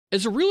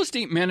As a real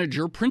estate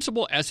manager,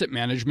 Principal Asset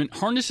Management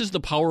harnesses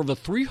the power of a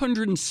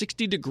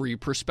 360-degree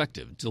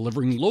perspective,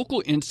 delivering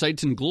local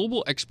insights and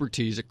global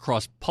expertise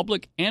across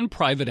public and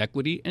private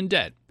equity and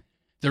debt.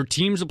 Their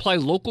teams apply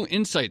local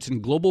insights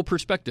and global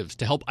perspectives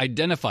to help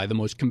identify the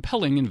most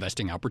compelling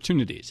investing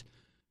opportunities.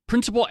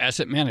 Principal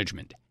Asset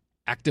Management.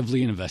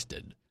 Actively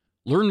invested.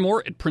 Learn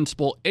more at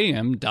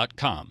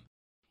principalam.com.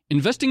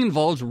 Investing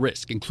involves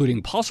risk,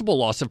 including possible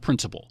loss of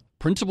principal.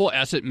 Principal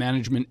Asset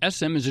Management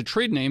SM is a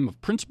trade name of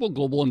Principal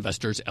Global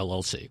Investors,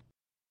 LLC.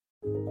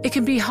 It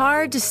can be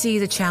hard to see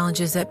the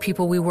challenges that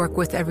people we work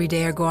with every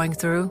day are going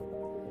through.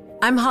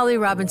 I'm Holly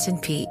Robinson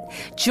Pete.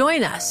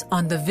 Join us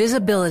on The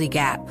Visibility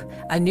Gap,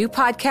 a new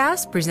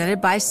podcast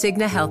presented by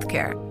Cigna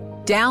Healthcare.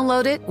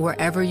 Download it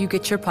wherever you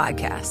get your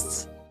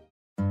podcasts.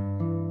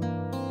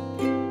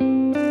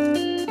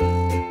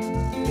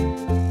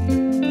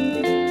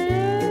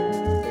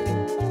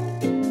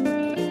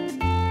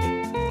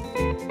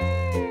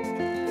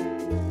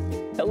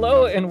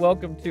 Hello and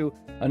welcome to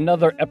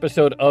another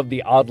episode of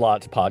the Odd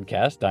Lots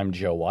podcast. I'm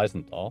Joe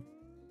Weisenthal.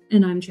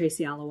 And I'm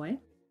Tracy Alloway.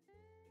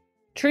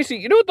 Tracy,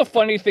 you know what the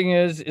funny thing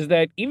is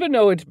that even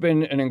though it's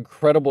been an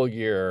incredible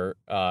year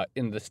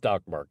in the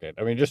stock market,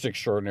 I mean, just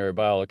extraordinary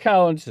by all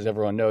accounts, as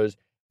everyone knows,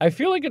 I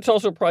feel like it's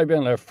also probably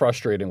been a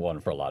frustrating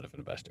one for a lot of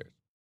investors.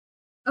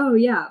 Oh,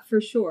 yeah,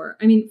 for sure.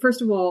 I mean,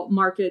 first of all,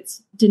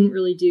 markets didn't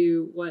really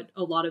do what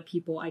a lot of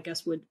people, I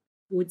guess, would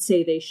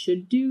say they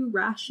should do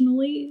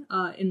rationally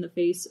in the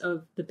face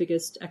of the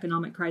biggest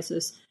economic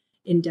crisis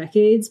in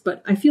decades.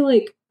 But I feel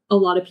like a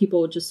lot of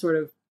people just sort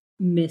of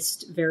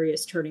missed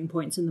various turning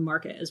points in the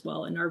market as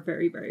well and are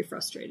very, very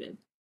frustrated.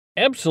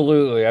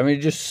 Absolutely. I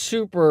mean, just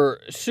super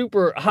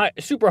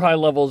high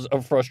levels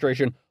of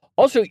frustration.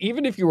 Also,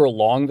 even if you were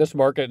long this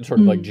market and sort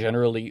of like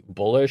generally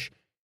bullish,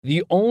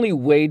 the only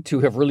way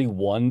to have really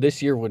won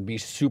this year would be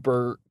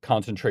super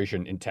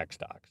concentration in tech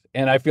stocks.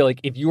 And I feel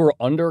like if you were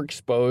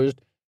underexposed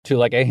to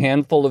like a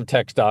handful of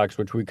tech stocks,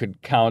 which we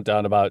could count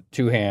on about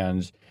two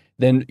hands,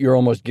 then you're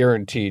almost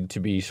guaranteed to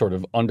be sort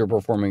of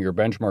underperforming your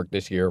benchmark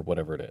this year,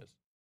 whatever it is.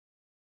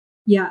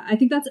 Yeah, I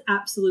think that's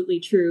absolutely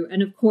true.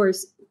 And of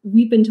course,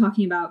 we've been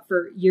talking about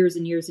for years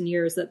and years and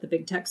years that the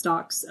big tech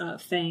stocks,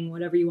 FANG,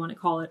 whatever you want to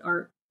call it,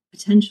 are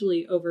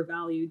potentially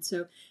overvalued.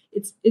 So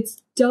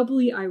it's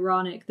doubly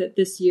ironic that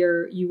this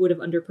year you would have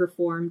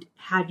underperformed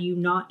had you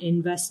not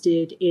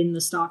invested in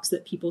the stocks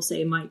that people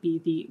say might be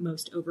the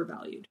most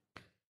overvalued.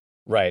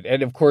 Right.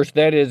 And of course,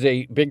 that is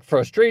a big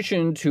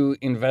frustration to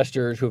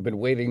investors who have been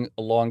waiting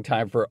a long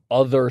time for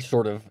other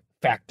sort of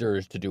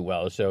factors to do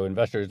well. So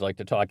investors like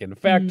to talk in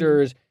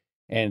factors,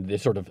 and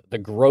the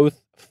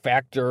growth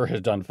factor has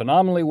done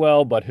phenomenally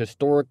well. But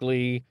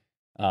historically,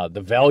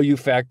 the value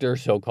factor,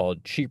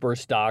 so-called cheaper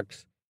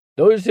stocks,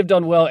 those have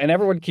done well. And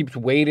everyone keeps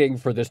waiting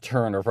for this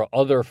turn or for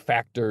other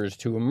factors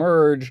to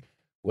emerge,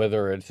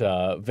 whether it's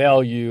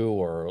value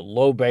or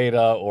low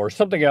beta or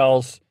something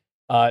else.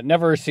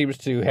 Never seems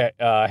to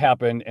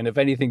happen. And if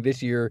anything,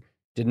 this year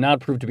did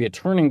not prove to be a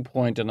turning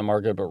point in the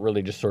market, but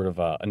really just sort of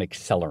an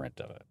accelerant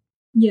of it.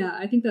 Yeah,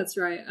 I think that's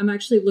right. I'm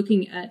actually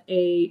looking at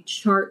a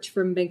chart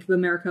from Bank of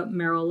America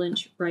Merrill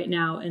Lynch right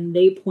now, and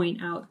they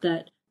point out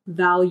that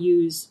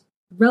value's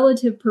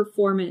relative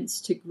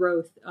performance to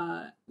growth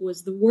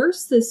was the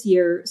worst this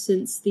year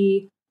since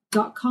the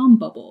dot-com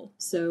bubble.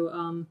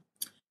 So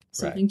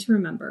something to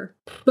remember.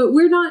 But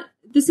we're not,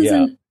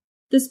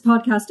 this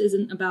podcast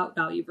isn't about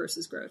value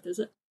versus growth, is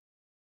it?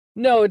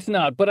 No, it's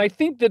not. But I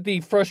think that the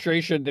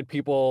frustration that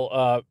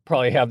people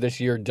probably have this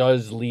year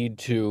does lead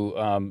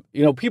to,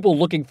 people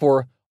looking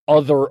for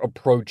other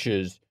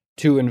approaches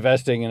to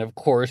investing. And of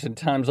course, in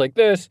times like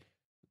this,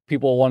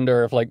 people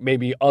wonder if like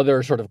maybe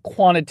other sort of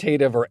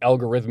quantitative or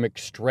algorithmic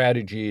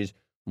strategies,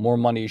 more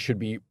money should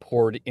be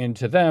poured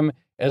into them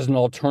as an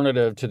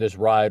alternative to this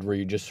ride where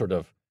you just sort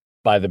of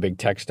buy the big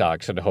tech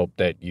stocks and hope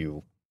that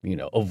you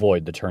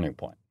avoid the turning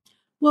point.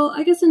 Well,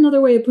 I guess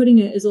another way of putting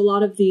it is a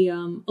lot of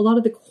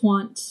the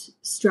quant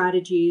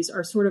strategies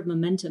are sort of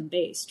momentum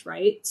based,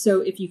 right?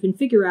 So if you can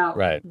figure out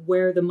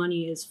where the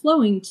money is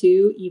flowing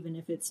to, even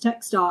if it's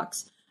tech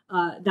stocks,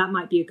 that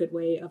might be a good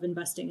way of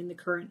investing in the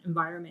current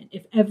environment.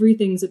 If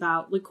everything's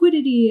about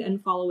liquidity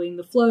and following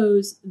the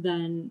flows,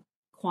 then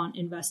quant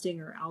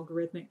investing or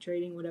algorithmic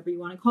trading, whatever you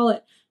want to call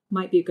it,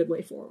 might be a good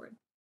way forward.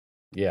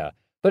 Yeah.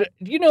 But,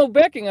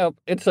 backing up,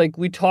 it's like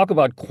we talk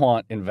about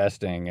quant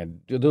investing,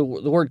 and the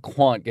word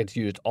quant gets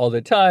used all the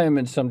time.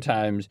 And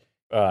sometimes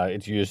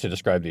it's used to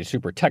describe these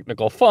super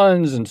technical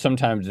funds. And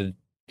sometimes it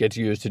gets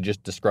used to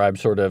just describe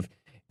sort of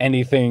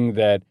anything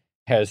that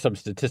has some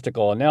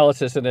statistical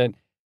analysis in it.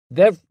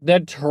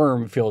 That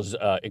term feels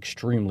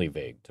extremely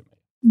vague to me.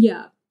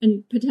 Yeah.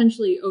 And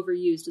potentially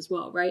overused as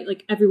well, right?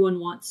 Like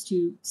everyone wants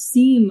to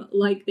seem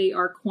like they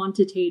are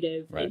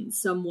quantitative in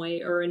some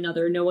way or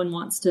another. No one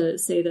wants to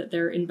say that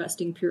they're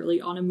investing purely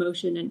on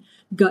emotion and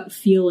gut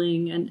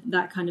feeling and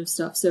that kind of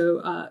stuff.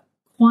 So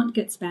quant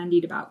gets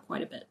bandied about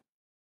quite a bit.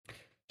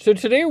 So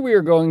today we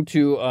are going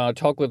to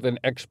talk with an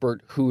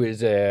expert who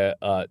is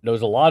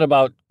knows a lot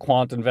about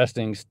quant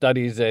investing,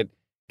 studies it,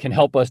 can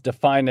help us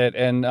define it.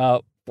 And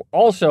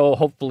also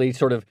hopefully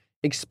sort of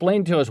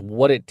explain to us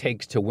what it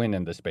takes to win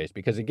in the space.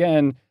 Because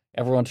again,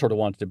 everyone sort of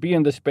wants to be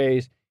in the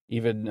space.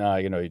 Even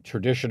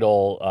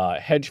traditional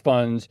hedge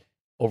funds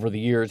over the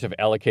years have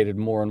allocated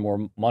more and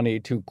more money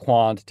to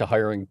quant, to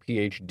hiring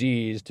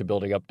PhDs, to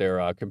building up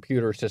their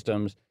computer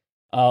systems.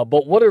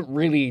 But what it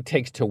really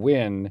takes to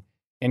win,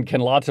 and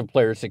can lots of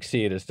players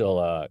succeed, is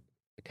still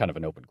kind of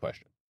an open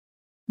question.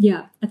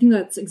 Yeah, I think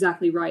that's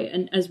exactly right.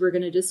 And as we're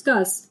going to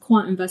discuss,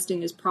 quant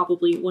investing is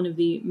probably one of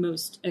the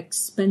most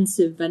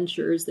expensive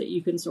ventures that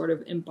you can sort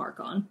of embark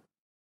on.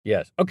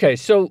 Yes. Okay,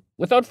 so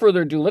without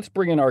further ado, let's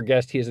bring in our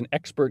guest. He is an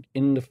expert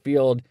in the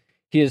field.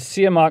 He is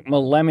Siamak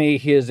Malemi.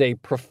 He is a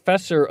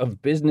professor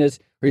of business,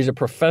 or he's a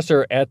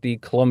professor at the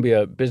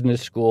Columbia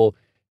Business School,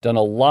 done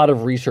a lot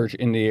of research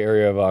in the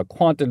area of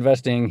quant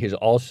investing. He's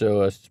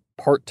also a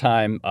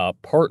part-time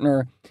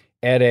partner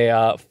at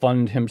a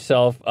fund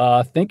himself.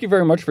 Thank you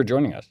very much for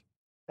joining us.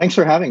 Thanks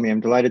for having me. I'm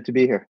delighted to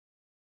be here.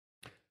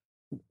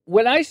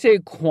 When I say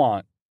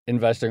quant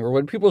investing, or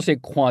when people say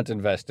quant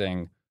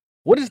investing,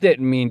 what does that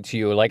mean to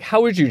you? Like,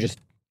 how would you just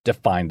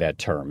define that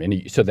term,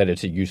 so that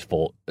it's a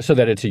useful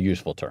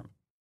term?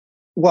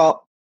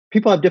 Well,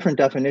 people have different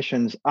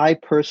definitions. I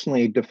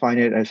personally define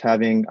it as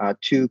having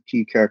two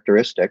key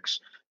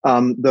characteristics.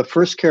 The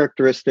first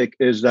characteristic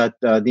is that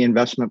the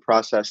investment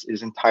process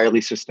is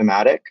entirely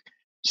systematic.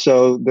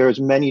 So there's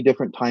many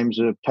different types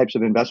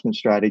of investment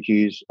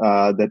strategies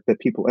that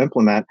people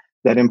implement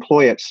that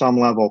employ at some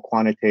level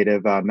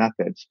quantitative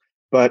methods.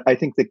 But I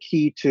think the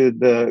key to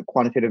the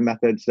quantitative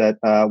methods that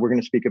we're going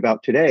to speak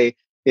about today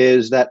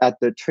is that at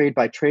the trade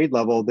by trade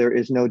level, there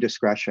is no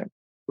discretion,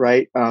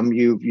 right?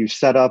 You've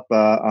set up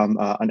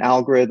an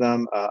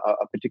algorithm,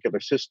 a particular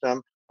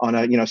system on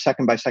a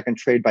second by second,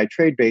 trade by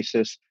trade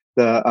basis.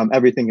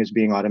 Everything is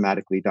being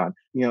automatically done.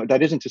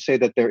 That isn't to say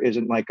that there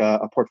isn't like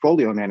a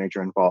portfolio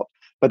manager involved.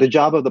 But the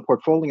job of the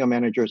portfolio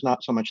manager is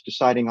not so much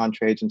deciding on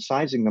trades and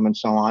sizing them and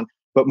so on,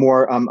 but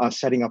more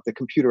setting up the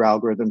computer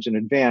algorithms in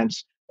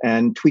advance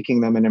and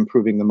tweaking them and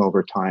improving them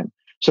over time.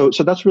 So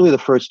that's really the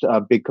first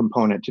big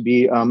component, to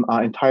be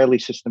entirely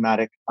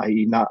systematic,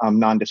 i.e.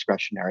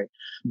 non-discretionary.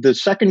 The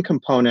second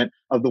component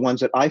of the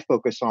ones that I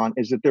focus on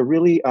is that they're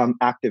really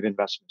active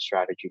investment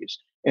strategies,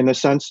 in the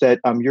sense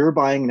that you're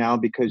buying now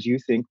because you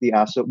think the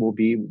asset will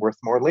be worth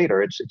more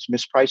later. It's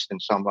mispriced in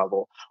some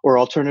level, or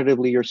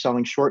alternatively, you're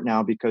selling short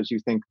now because you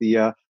think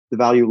the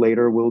value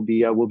later will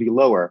be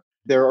lower.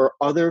 There are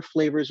other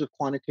flavors of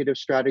quantitative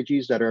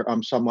strategies that are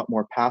somewhat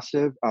more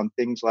passive,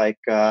 things like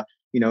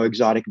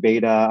exotic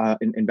beta,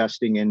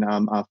 investing in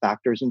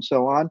factors and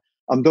so on.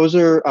 Those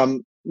are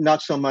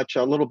not so much,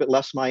 a little bit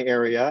less my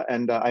area,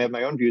 and I have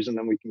my own views, and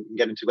then we can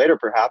get into later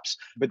perhaps.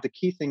 But the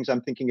key things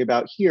I'm thinking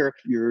about here,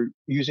 you're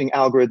using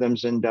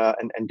algorithms and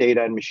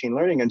data and machine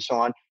learning and so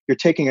on. You're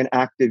taking an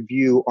active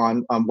view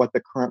on what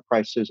the current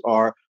prices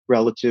are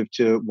relative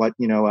to what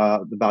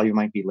the value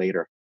might be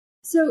later.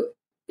 So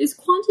is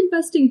quant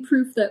investing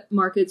proof that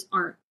markets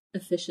aren't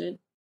efficient?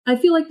 I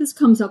feel like this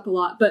comes up a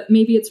lot, but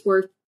maybe it's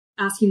worth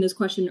asking this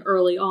question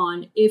early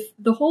on. If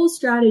the whole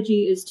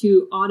strategy is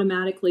to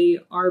automatically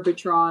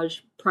arbitrage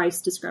price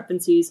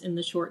discrepancies in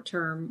the short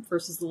term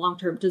versus the long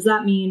term, does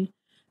that mean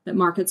that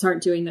markets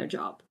aren't doing their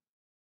job?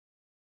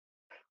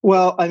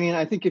 Well, I mean,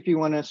 I think if you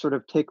want to sort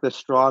of take the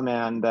straw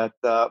man that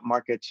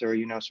markets are,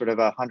 sort of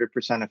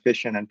 100%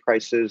 efficient and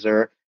prices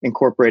are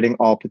incorporating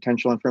all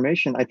potential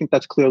information, I think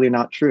that's clearly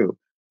not true.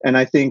 And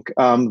I think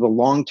the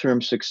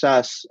long-term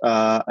success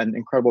and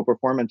incredible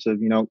performance of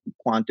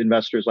quant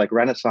investors like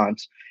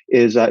Renaissance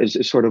is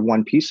sort of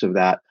one piece of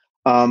that.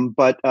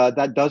 But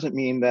that doesn't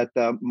mean that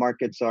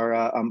markets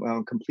are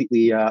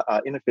completely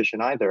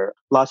inefficient either.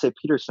 Lasse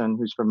Peterson,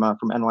 who's from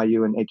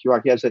NYU and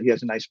AQR, he has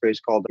a nice phrase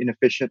called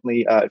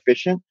inefficiently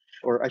efficient,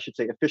 or I should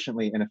say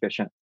efficiently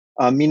inefficient.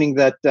 Meaning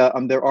that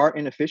there are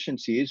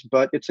inefficiencies,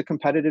 but it's a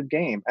competitive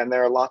game, and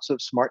there are lots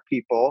of smart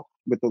people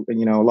with a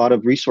lot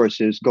of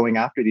resources going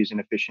after these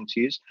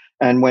inefficiencies.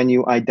 And when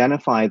you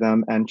identify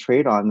them and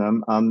trade on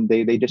them,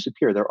 they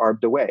disappear. They're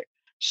arbed away.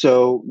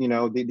 So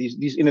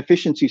these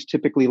inefficiencies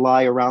typically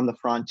lie around the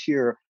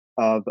frontier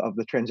of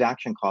the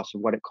transaction cost,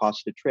 of what it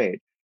costs to trade.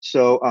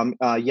 So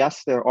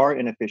yes, there are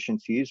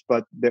inefficiencies,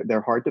 but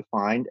they're hard to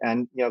find,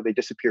 and they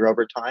disappear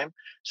over time.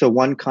 So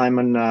one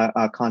common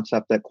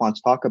concept that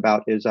quants talk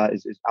about is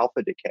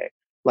alpha decay.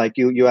 Like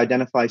you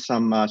identify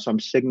some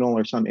signal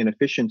or some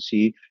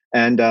inefficiency,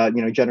 and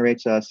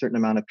generates a certain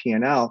amount of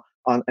P&L,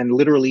 and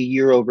literally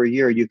year over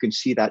year you can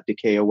see that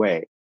decay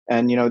away.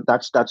 And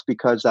that's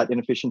because that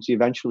inefficiency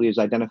eventually is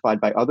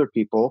identified by other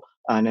people,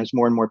 and as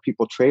more and more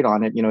people trade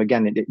on it,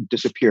 again it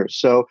disappears.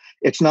 So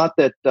it's not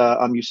that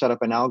you set up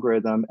an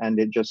algorithm and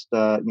it just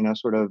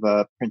sort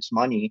of prints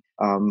money.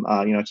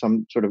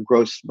 Some sort of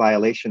gross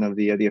violation of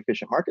the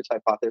efficient markets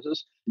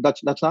hypothesis.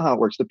 That's not how it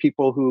works. The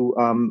people who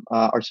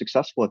are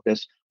successful at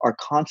this are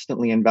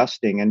constantly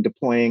investing and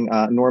deploying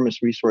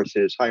enormous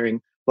resources, hiring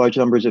large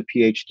numbers of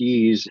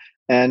PhDs,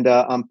 and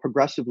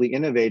progressively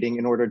innovating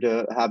in order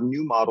to have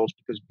new models,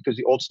 because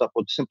the old stuff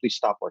will simply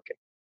stop working.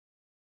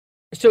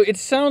 So it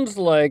sounds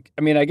like,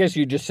 I mean, I guess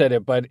you just said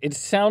it, but it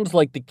sounds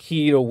like the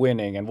key to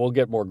winning, and we'll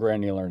get more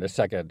granular in a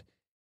second,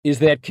 is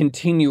that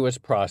continuous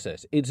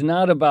process. It's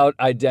not about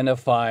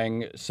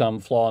identifying some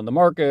flaw in the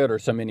market or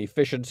some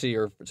inefficiency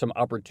or some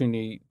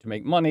opportunity to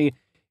make money.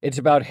 It's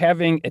about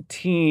having a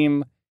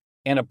team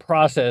and a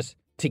process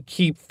to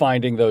keep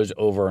finding those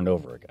over and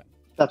over again.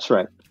 That's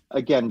right.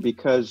 Again,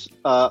 because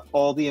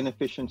all the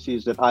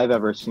inefficiencies that I've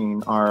ever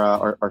seen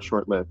are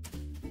short-lived.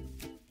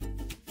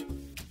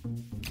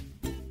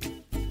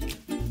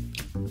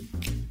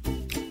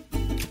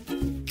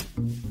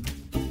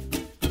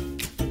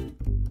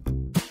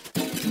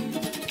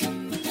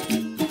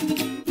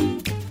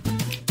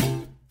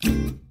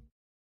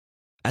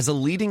 As a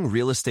leading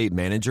real estate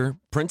manager,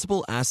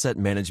 Principal Asset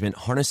Management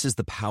harnesses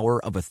the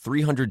power of a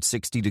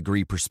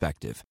 360-degree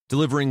perspective,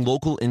 delivering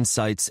local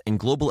insights and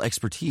global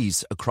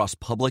expertise across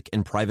public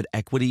and private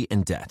equity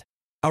and debt.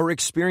 Our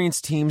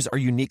experienced teams are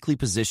uniquely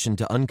positioned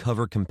to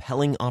uncover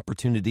compelling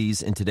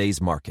opportunities in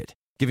today's market,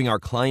 giving our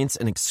clients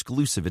an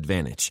exclusive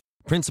advantage.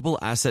 Principal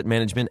Asset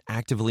Management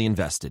actively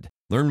invested.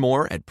 Learn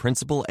more at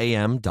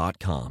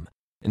principalam.com.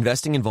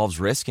 Investing involves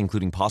risk,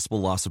 including possible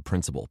loss of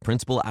principal.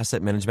 Principal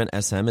Asset Management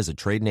SM is a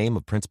trade name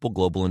of Principal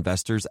Global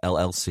Investors,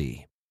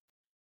 LLC.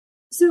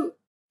 So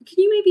can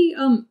you maybe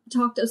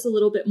talk to us a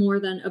little bit more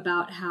then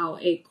about how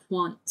a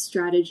quant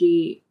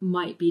strategy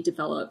might be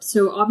developed?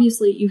 So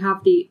obviously you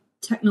have the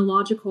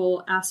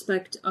technological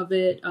aspect of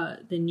it,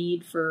 the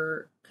need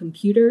for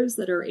computers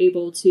that are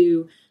able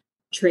to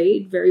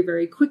trade very,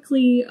 very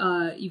quickly.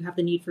 You have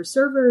the need for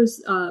servers,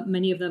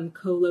 many of them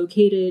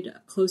co-located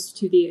close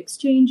to the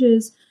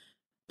exchanges.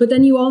 But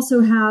then you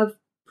also have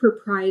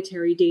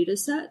proprietary data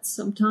sets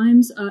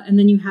sometimes, and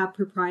then you have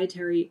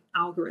proprietary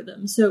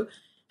algorithms. So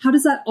how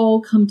does that all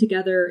come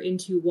together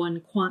into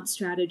one quant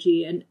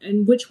strategy?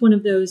 And which one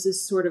of those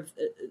is sort of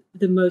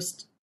the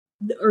most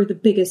or the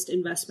biggest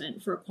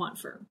investment for a quant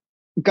firm?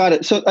 Got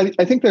it. So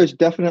I think there's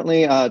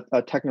definitely a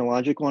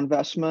technological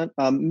investment,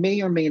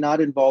 may or may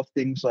not involve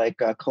things like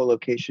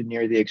co-location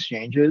near the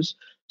exchanges.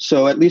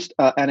 So at least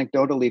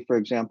anecdotally, for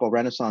example,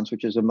 Renaissance,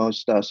 which is the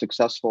most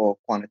successful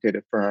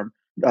quantitative firm,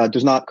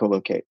 does not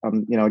co-locate.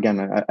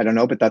 Again, I don't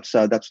know, but that's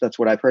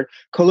what I've heard.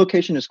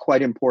 Co-location is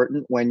quite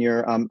important when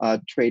you're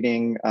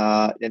trading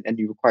and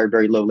you require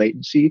very low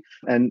latency,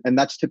 and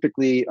that's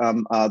typically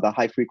the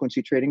high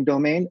frequency trading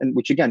domain, and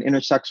which again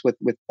intersects with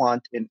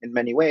quant in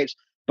many ways.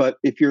 But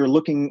if you're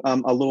looking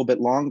a little bit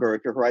longer,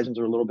 if your horizons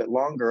are a little bit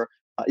longer,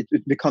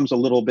 it becomes a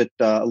little bit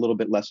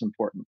less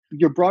important.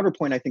 Your broader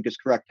point, I think, is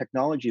correct.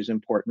 Technology is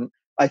important.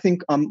 I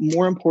think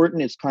more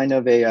important is kind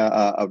of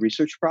a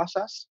research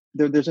process.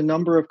 There's a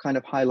number of kind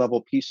of high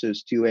level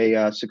pieces to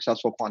a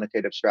successful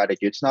quantitative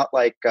strategy. It's not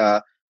like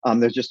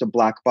there's just a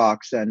black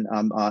box and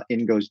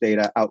in goes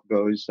data, out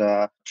goes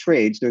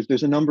trades.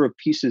 There's a number of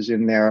pieces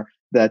in there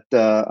that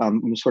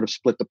sort of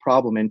split the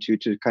problem into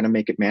to kind of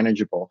make it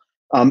manageable.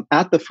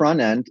 At the front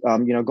end,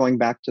 going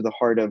back to the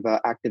heart of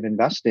active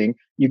investing,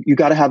 you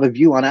got to have a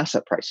view on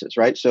asset prices,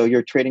 right? So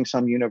you're trading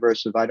some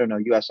universe of, I don't know,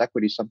 U.S.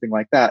 equities, something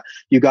like that.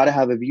 You got to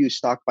have a view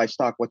stock by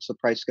stock. What's the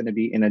price going to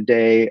be in a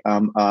day,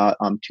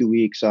 2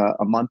 weeks, a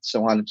month,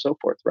 so on and so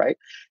forth, right?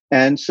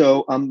 And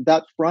so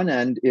that front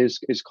end is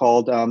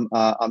called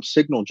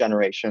signal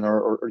generation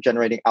or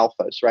generating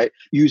alphas, right?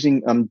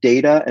 Using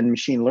data and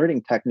machine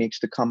learning techniques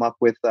to come up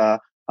with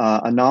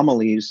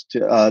anomalies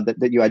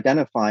that you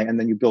identify, and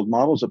then you build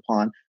models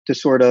upon to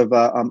sort of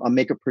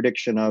make a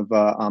prediction of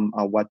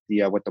what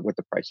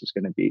the price is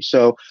going to be.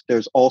 So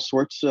there's all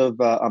sorts of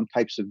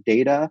types of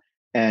data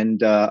and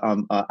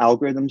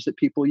algorithms that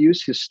people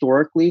use.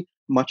 Historically,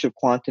 much of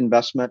quant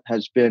investment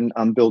has been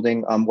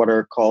building what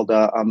are called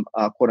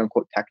quote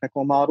unquote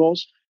technical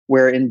models,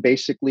 wherein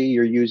basically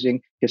you're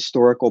using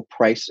historical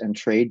price and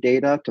trade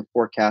data to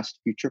forecast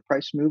future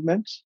price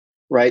movements.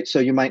 Right. So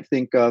you might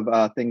think of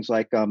things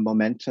like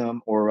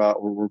momentum or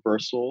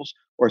reversals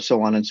or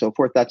so on and so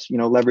forth. That's,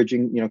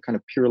 leveraging, kind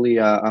of purely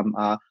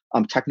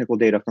technical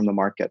data from the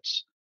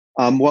markets.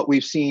 What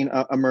we've seen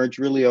emerge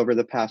really over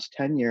the past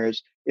 10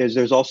 years is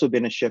there's also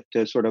been a shift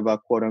to sort of a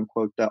quote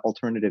unquote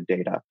alternative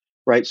data.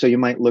 Right. So you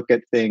might look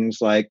at things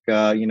like,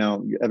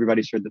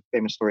 everybody's heard the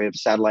famous story of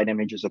satellite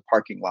images of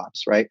parking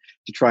lots, right?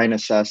 To try and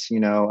assess,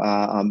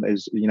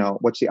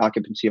 what's the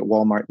occupancy at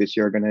Walmart this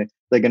year?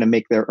 They're going to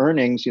make their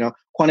earnings.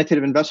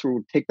 Quantitative investor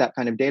would take that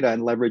kind of data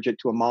and leverage it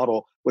to a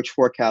model which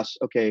forecasts,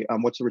 okay,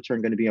 what's the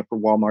return going to be for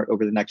Walmart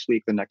over the next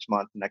week, the next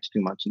month, the next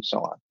 2 months, and so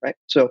on, right?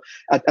 So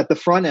at the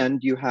front end,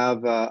 you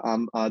have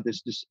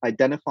this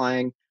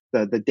identifying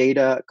the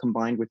data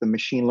combined with the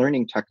machine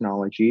learning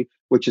technology,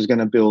 which is going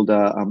to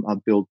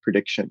build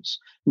predictions.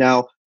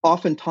 Now,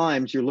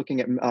 oftentimes you're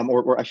looking at,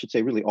 or I should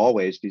say really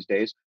always these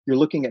days, you're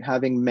looking at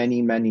having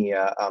many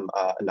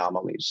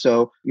anomalies.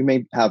 So you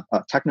may have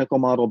a technical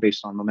model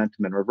based on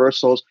momentum and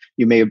reversals.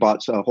 You may have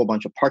bought a whole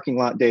bunch of parking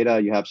lot data.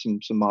 You have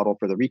some model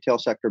for the retail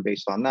sector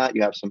based on that.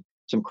 You have some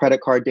credit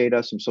card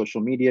data, some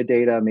social media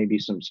data, maybe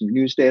some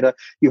news data.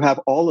 You have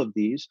all of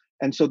these.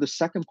 And so the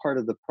second part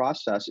of the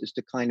process is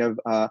to kind of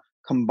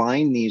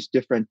combine these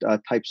different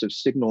types of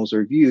signals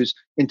or views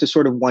into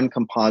sort of one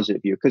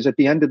composite view. Because at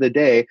the end of the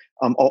day,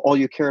 all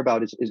you care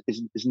about is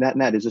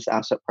net. Is this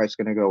asset price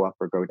going to go up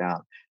or go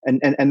down?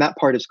 And that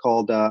part is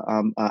called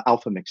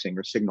alpha mixing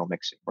or signal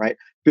mixing, right?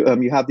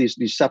 You have these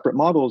separate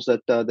models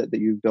that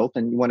you've built,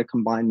 and you want to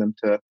combine them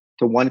to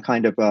one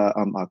kind of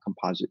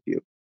composite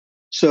view.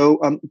 So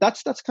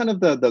that's kind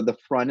of the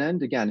front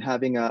end. Again,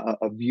 having a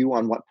view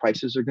on what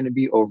prices are going to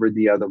be over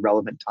the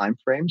relevant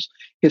timeframes.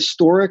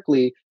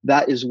 Historically,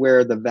 that is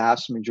where the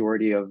vast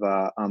majority of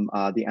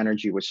the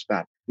energy was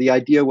spent. The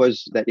idea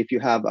was that if you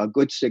have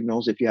good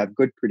signals, if you have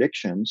good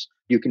predictions,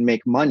 you can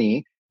make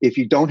money. If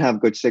you don't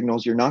have good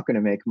signals, you're not going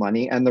to make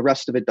money, and the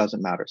rest of it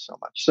doesn't matter so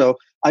much. So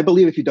I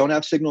believe if you don't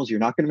have signals, you're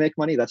not going to make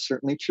money. That's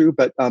certainly true.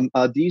 But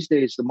these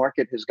days, the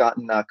market has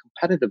gotten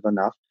competitive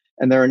enough,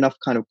 and there are enough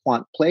kind of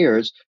quant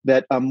players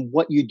that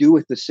what you do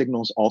with the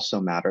signals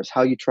also matters,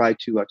 how you try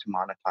to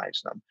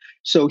monetize them.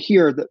 So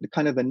here, the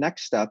kind of the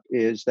next step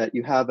is that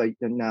you have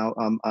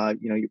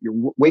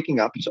you're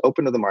waking up, it's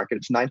open to the market,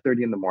 it's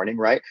 9:30 in the morning,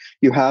 right?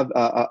 You have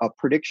a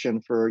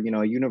prediction for,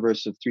 a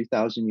universe of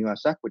 3,000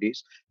 US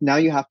equities. Now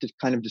you have to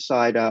kind of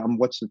decide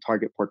what's the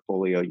target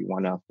portfolio you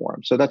want to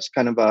form. So that's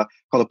kind of called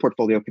a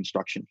portfolio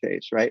construction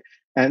phase, right?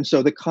 And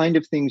so the kind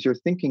of things you're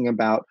thinking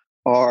about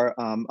are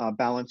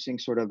balancing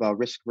sort of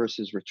risk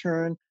versus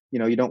return.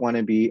 You don't want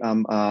to be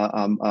long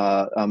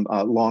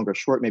or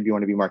short. Maybe you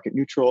want to be market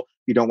neutral.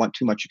 You don't want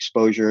too much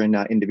exposure in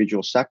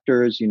individual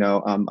sectors.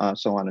 So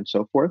on and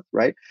so forth.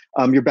 Right.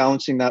 You're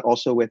balancing that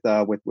also with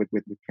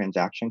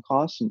transaction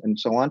costs and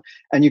so on.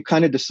 And you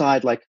kind of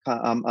decide, like,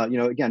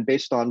 again,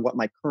 based on what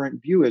my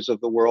current view is of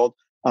the world,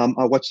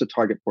 what's the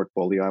target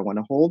portfolio I want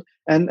to hold.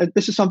 And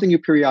this is something you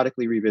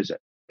periodically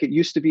revisit. It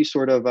used to be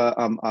sort of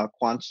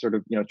quants sort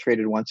of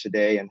traded once a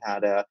day and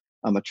had a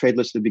trade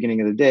list at the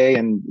beginning of the day,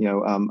 and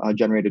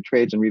generated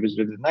trades and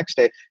revisited it the next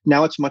day.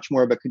 Now it's much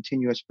more of a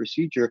continuous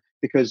procedure,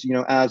 because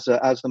as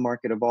the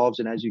market evolves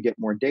and as you get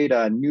more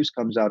data and news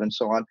comes out and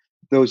so on,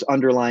 those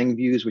underlying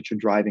views which are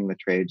driving the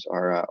trades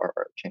are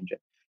changing.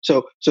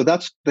 So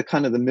that's the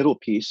kind of the middle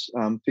piece,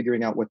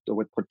 figuring out what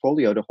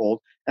portfolio to hold,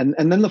 and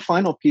then the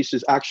final piece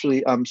is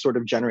actually sort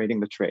of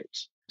generating the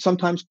trades.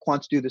 Sometimes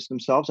quants do this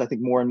themselves. I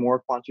think more and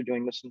more quants are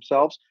doing this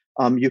themselves.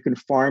 You can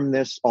farm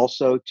this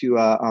also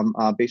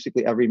to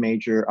basically every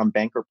major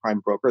bank or prime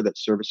broker that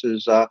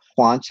services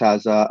quants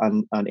has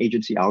an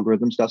agency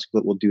algorithms desk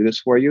that will do this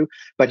for you.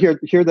 But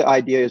here the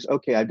idea is,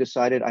 okay, I've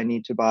decided I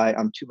need to buy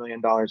 $2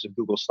 million of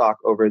Google stock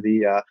over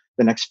the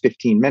next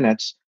 15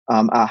 minutes.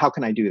 How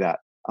can I do that?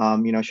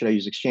 Should I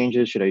use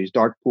exchanges? Should I use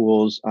dark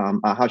pools?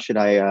 How should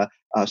I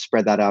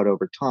spread that out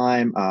over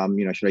time?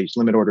 Should I use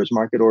limit orders,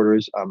 market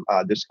orders,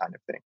 this kind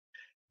of thing?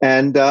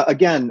 And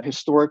again,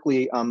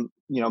 historically,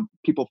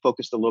 people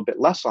focused a little bit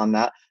less on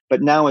that.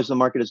 But now, as the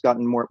market has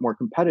gotten more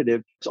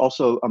competitive, it's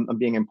also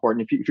being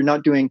important. If you're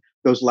not doing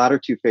those latter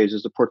two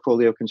phases, the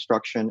portfolio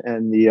construction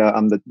and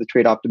the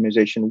trade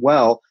optimization,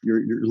 well,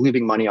 you're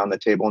leaving money on the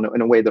table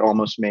in a way that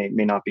almost may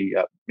not be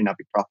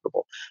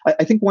profitable.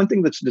 I think one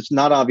thing that's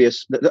not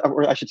obvious,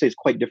 or I should say, is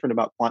quite different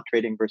about quant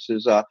trading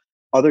versus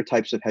other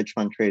types of hedge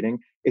fund trading.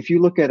 If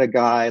you look at a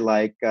guy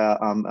like,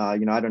 I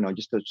don't know,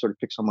 just to sort of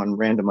pick someone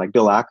random like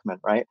Bill Ackman,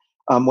 right?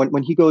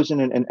 When he goes in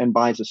and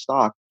buys a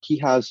stock, he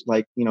has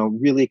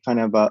really kind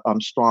of a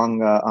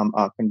strong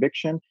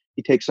conviction.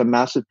 He takes some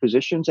massive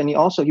positions, and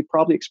he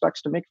probably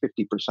expects to make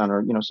 50%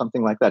 or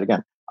something like that.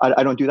 Again,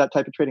 I don't do that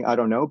type of trading. I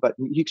don't know, but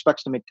he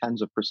expects to make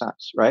tens of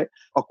percents, right?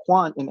 A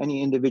quant in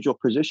any individual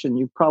position,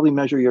 you probably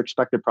measure your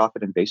expected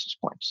profit in basis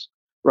points.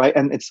 Right.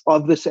 And it's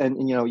of this,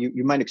 and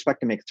you might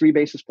expect to make 3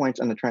 basis points,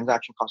 and the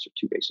transaction costs are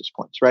 2 basis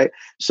points. Right.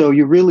 So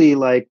you're really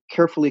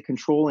carefully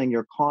controlling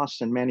your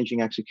costs and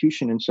managing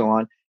execution and so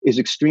on is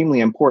extremely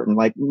important.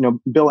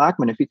 Bill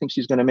Ackman, if he thinks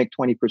he's going to make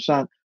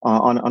 20%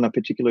 on a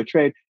particular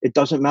trade, it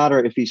doesn't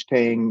matter if he's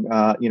paying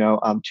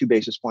 2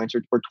 basis points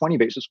or 20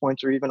 basis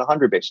points or even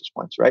 100 basis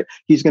points. Right.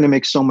 He's going to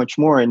make so much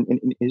more in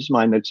his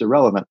mind that's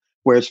irrelevant.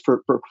 Whereas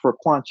for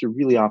quants, you're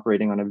really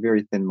operating on a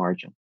very thin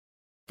margin.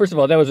 First of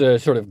all, that was a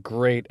sort of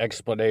great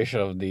explanation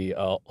of the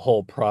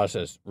whole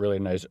process. Really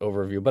nice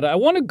overview. But I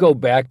want to go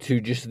back to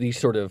just the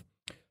sort of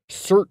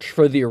search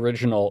for the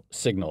original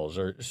signals,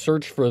 or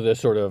search for the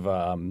sort of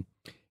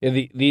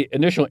the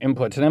initial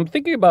inputs. And I'm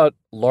thinking about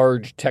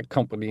large tech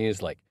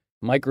companies like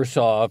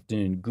Microsoft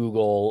and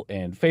Google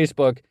and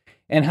Facebook,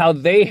 and how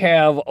they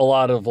have a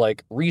lot of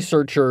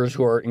researchers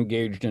who are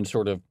engaged in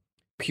sort of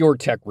pure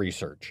tech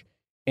research.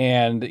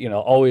 And,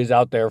 always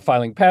out there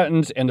filing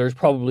patents, and there's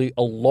probably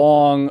a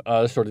long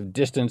sort of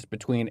distance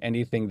between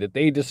anything that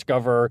they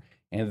discover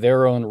and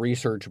their own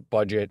research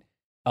budget,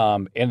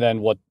 and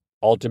then what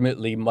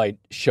ultimately might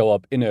show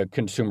up in a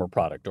consumer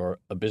product or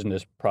a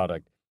business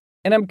product.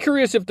 And I'm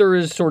curious if there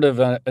is sort of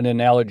an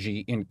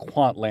analogy in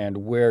quant land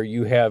where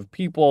you have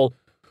people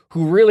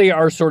who really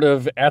are sort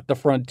of at the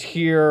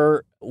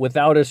frontier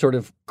without a sort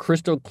of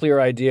crystal clear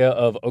idea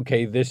of,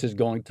 okay, this is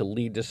going to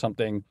lead to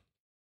something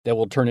that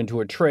will turn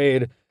into a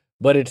trade,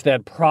 but it's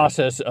that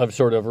process of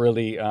sort of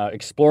really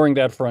exploring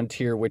that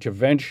frontier, which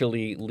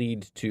eventually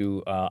leads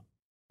to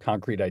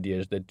concrete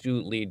ideas that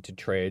do lead to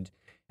trades.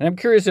 And I'm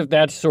curious if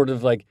that's sort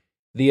of like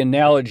the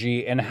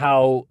analogy and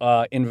how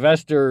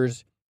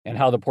investors and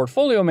how the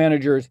portfolio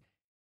managers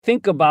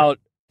think about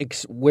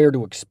where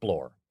to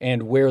explore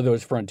and where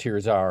those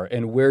frontiers are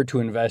and where to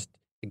invest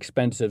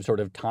expensive sort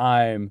of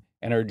time,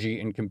 energy,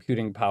 and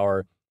computing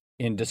power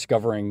in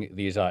discovering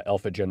these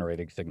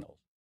alpha-generating signals.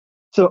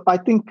 So I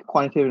think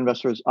quantitative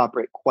investors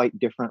operate quite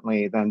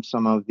differently than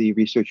some of the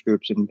research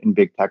groups in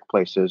big tech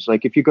places.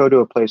 Like if you go to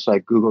a place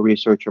like Google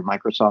Research or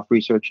Microsoft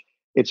Research,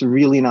 it's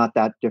really not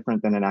that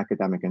different than an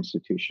academic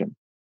institution.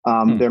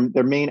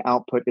 Their main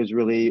output is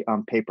really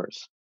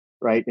papers,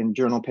 right? In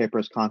journal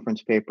papers,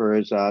 conference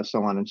papers,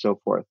 so on and so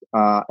forth.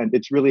 And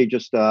it's really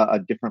just a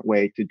different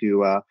way to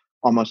do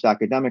almost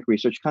academic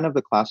research, kind of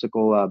the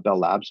classical Bell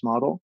Labs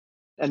model.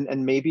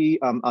 And maybe,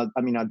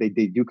 they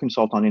do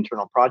consult on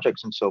internal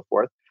projects and so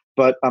forth.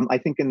 But I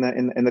think in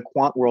the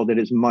quant world, it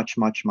is much,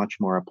 much, much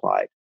more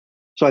applied.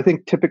 So I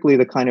think typically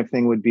the kind of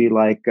thing would be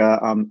like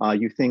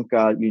you think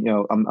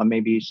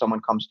maybe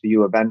someone comes to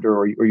you, a vendor,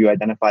 or you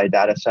identify a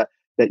data set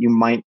that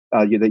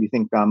you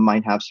think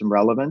might have some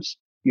relevance.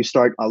 You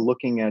start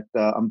looking at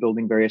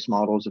building various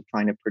models of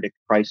trying to predict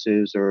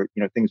prices or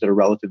things that are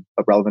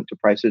relevant to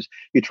prices.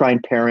 You try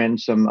and pair in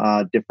some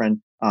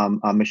different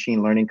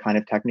machine learning kind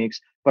of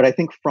techniques. But I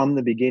think from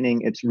the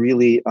beginning, it's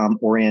really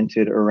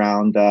oriented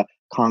around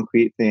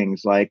concrete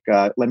things like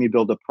let me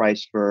build a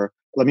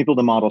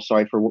model,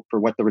 for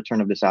what the return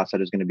of this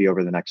asset is going to be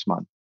over the next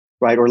month,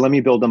 right? Or let me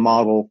build a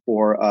model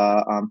for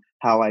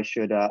how I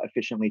should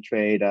efficiently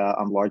trade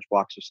large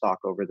blocks of stock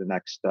over the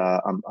next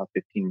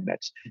 15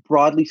 minutes.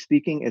 Broadly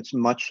speaking, it's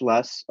much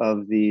less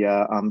of the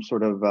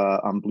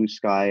blue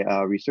sky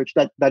research.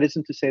 That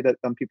isn't to say that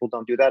people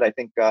don't do that. I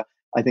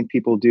think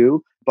people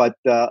do, but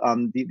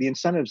the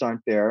incentives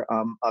aren't there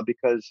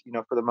because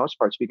for the most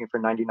part, speaking for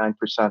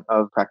 99%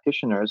 of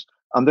practitioners,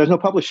 there's no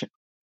publishing.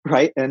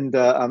 Right. And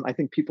I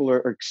think people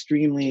are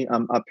extremely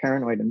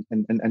paranoid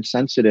and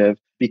sensitive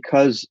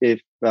because if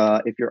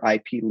your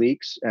IP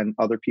leaks and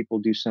other people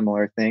do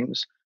similar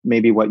things,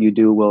 maybe what you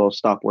do will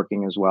stop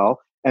working as well.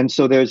 And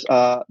so there's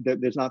not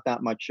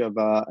that much of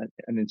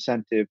an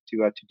incentive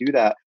to do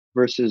that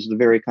versus the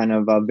very kind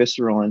of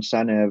visceral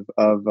incentive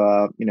of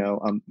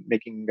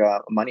making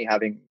money,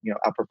 having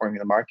outperforming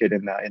the market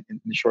in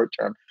the short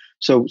term.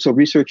 So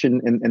research in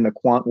the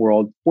quant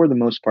world, for the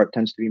most part,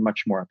 tends to be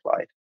much more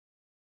applied.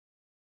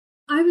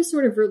 I have a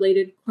sort of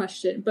related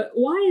question, but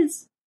why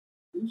is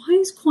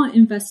quant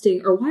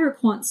investing, or why are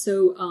quants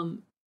so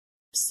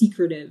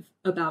secretive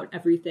about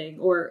everything?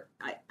 Or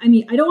I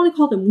mean, I don't want to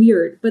call them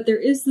weird, but there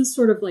is this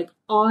sort of like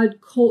odd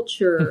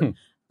culture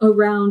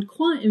around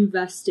quant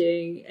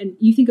investing. And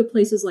you think of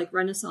places like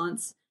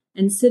Renaissance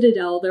and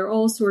Citadel, they're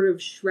all sort of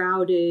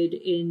shrouded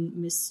in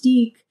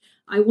mystique.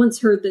 I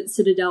once heard that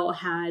Citadel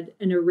had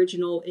an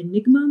original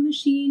Enigma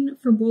machine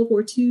from World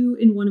War II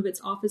in one of its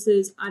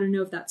offices. I don't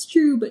know if that's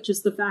true, but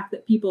just the fact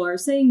that people are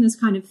saying this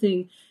kind of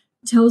thing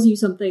tells you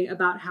something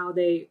about how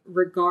they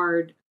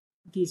regard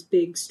these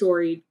big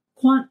storied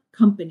quant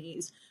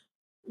companies.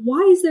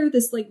 Why is there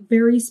this like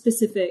very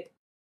specific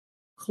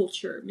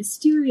culture,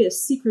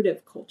 mysterious,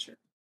 secretive culture?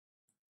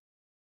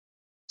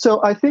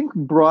 So I think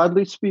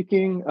broadly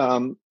speaking,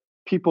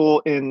 people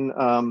in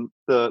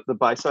the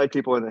buy side,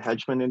 people in the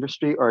hedge fund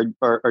industry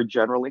are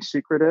generally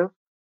secretive,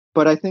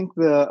 but I think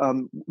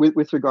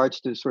with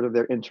regards to sort of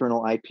their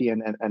internal IP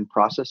and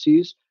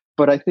processes.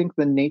 But I think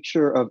the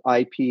nature of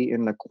IP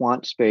in the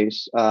quant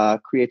space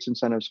creates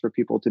incentives for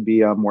people to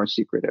be more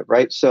secretive,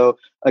 right? So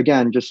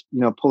again, just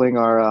pulling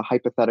our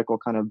hypothetical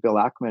kind of Bill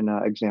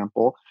Ackman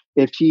example,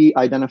 if he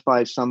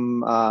identifies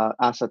some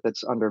asset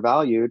that's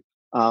undervalued,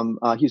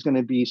 he's going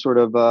to be sort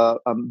of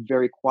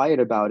very quiet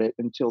about it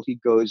until he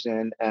goes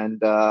in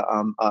and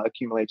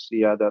accumulates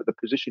the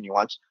position he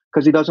wants,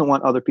 because he doesn't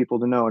want other people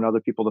to know and other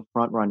people to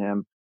front run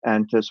him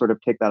and to sort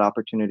of take that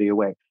opportunity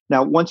away.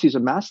 Now, once he's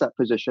amassed that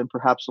position,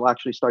 perhaps he'll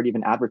actually start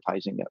even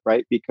advertising it,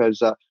 right?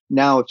 Because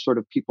now if sort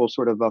of people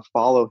sort of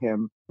follow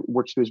him, it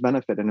works to his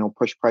benefit, and he'll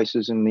push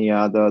prices in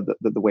the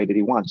way that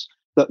he wants.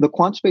 The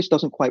quant space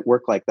doesn't quite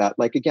work like that.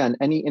 Like, again,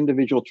 any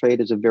individual trade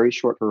is a very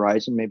short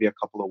horizon, maybe a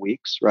couple of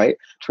weeks, right?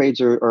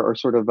 Trades are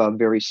sort of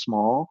very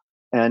small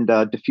and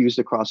diffused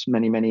across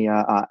many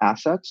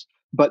assets.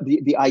 But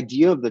the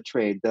idea of the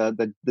trade,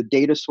 the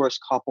data source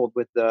coupled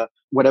with the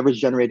whatever's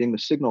generating the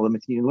signal, the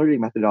machine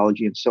learning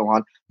methodology, and so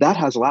on, that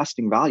has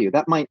lasting value.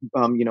 That might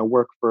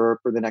work for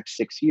the next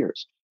 6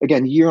 years.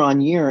 Again, year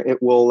on year,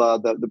 it will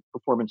the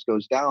performance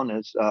goes down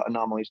as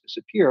anomalies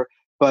disappear,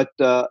 but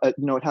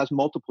it has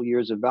multiple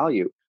years of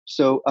value.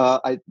 So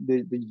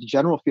the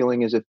general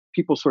feeling is if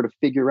people sort of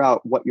figure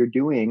out what you're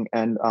doing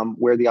and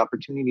where the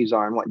opportunities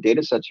are and what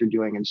data sets you're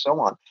doing and so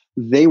on,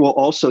 they will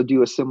also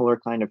do a similar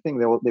kind of thing.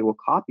 They will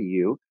copy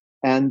you,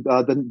 and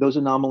then those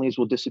anomalies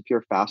will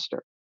disappear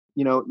faster.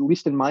 At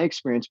least in my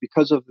experience,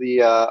 because of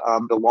the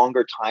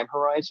longer time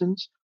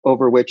horizons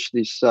over which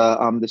this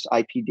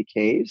IP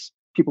decays,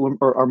 people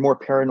are more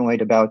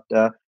paranoid about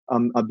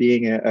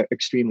being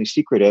extremely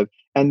secretive.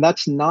 And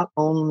that's not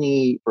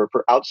only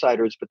for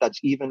outsiders, but that's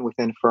even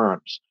within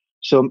firms.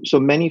 So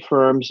many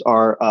firms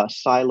are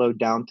siloed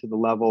down to the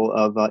level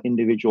of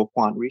individual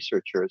quant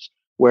researchers,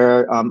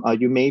 where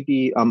you may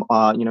be,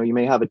 you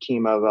may have a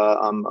team of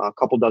a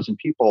couple dozen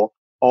people,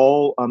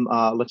 all,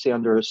 let's say,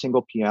 under a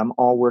single PM,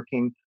 all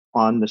working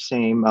on the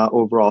same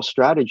overall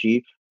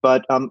strategy,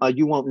 but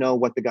you won't know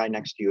what the guy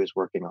next to you is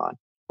working on,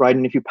 right?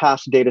 And if you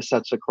pass data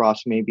sets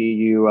across, maybe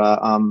you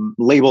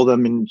label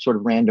them in sort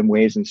of random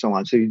ways and so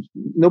on. So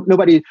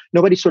nobody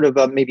sort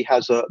of maybe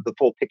has the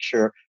full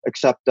picture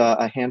except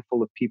a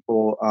handful of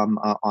people on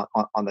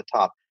the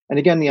top. And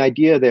again, the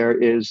idea there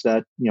is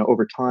that,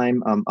 over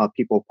time,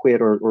 people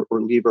quit or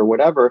leave or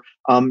whatever.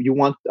 You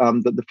want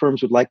the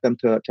firms would like them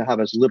to have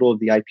as little of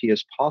the IP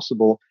as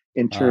possible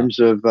in terms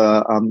of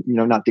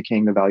not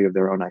decaying the value of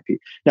their own IP.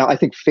 Now, I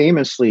think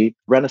famously,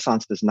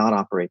 Renaissance does not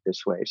operate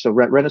this way. So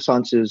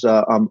Renaissance is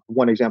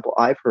one example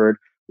I've heard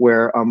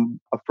where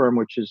a firm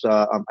which is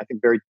I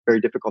think very,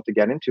 very difficult to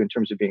get into in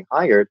terms of being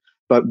hired,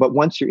 but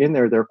once you're in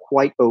there, they're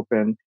quite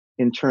open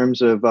in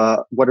terms of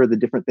what are the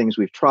different things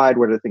we've tried,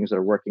 what are the things that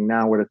are working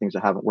now, what are things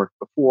that haven't worked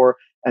before,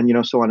 and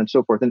so on and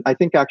so forth. And I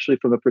think actually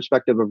from the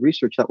perspective of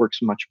research, that works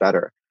much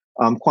better.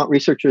 Quant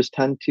researchers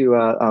tend to,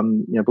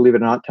 believe it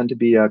or not, tend to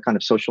be kind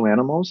of social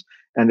animals,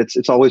 and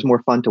it's always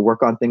more fun to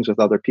work on things with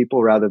other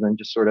people rather than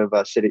just sort of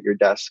sit at your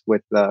desk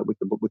with the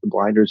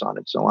blinders on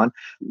and so on.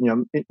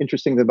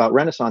 Interesting thing about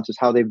Renaissance is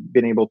how they've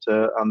been able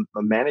to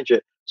manage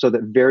it so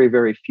that very,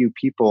 very few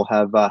people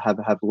have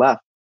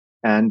left.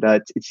 And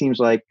it seems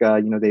like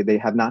they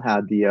have not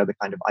had the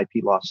kind of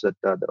IP loss that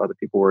other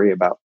people worry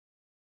about.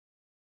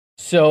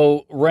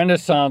 So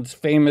Renaissance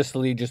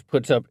famously just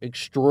puts up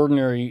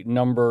extraordinary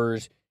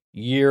numbers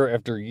year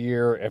after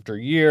year after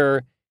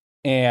year,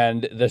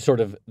 and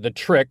the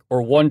trick,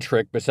 or one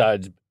trick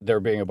besides there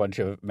being a bunch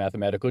of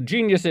mathematical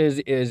geniuses,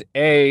 is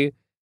A,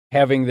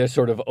 having this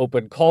sort of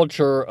open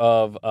culture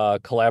of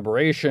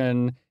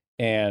collaboration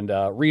and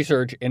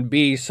research, and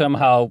B,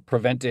 somehow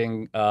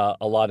preventing a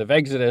lot of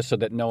exodus so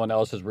that no one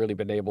else has really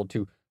been able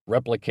to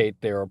replicate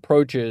their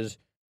approaches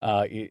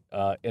in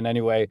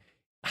any way.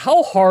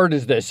 How hard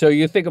is this? So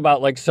you think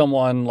about like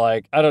someone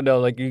like, I don't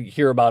know, like you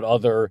hear about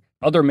other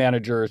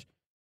managers,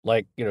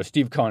 like,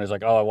 Steve Cohen is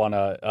like, oh, I want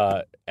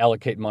to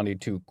allocate money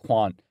to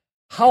quant.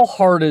 How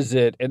hard is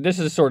it? And this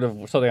is sort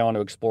of something I want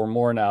to explore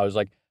more now, is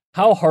like,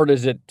 how hard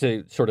is it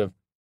to sort of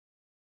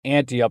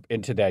ante up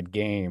into that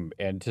game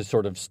and to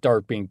sort of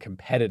start being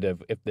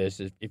competitive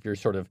if you're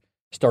sort of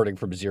starting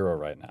from zero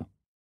right now?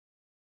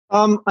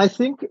 I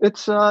think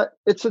it's a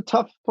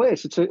tough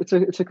place.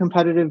 It's a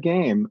competitive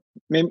game.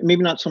 Maybe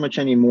not so much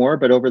anymore,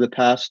 but over the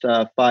past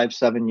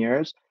 5-7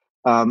 years,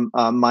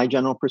 my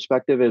general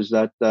perspective is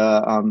that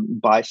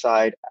buy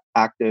side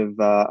active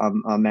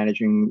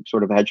managing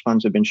sort of hedge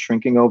funds have been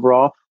shrinking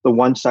overall. The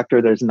one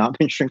sector that has not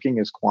been shrinking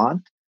is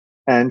quant.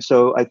 And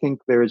so I think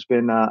there has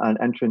been an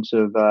entrance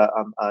of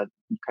kind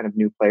of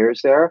new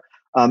players there.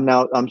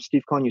 Now,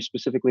 Steve Cohen, you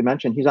specifically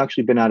mentioned, he's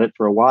actually been at it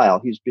for a while.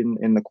 He's been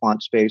in the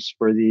quant space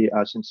for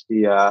since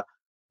the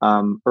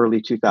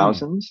early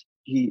 2000s.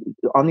 He,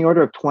 on the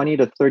order of 20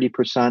 to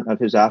 30% of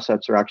his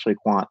assets are actually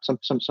quant,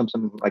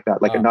 something like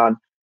that, like a non.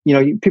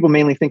 People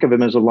mainly think of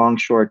him as a long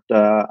short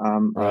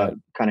kind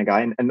of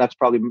guy, and that's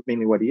probably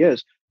mainly what he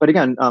is. But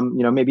again,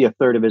 maybe a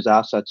third of his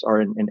assets are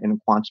in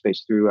quant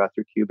space through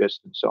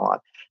Cubist and so on.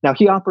 Now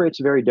he operates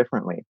very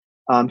differently.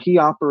 He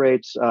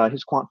operates,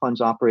 his quant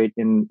funds operate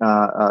in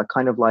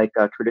kind of like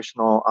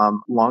traditional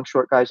long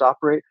short guys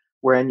operate,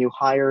 wherein you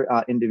hire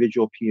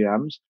individual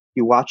PMs.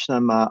 You watch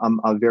them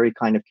very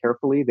kind of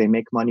carefully. They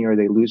make money or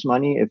they lose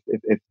money.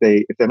 If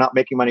they're not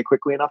making money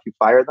quickly enough, you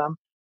fire them.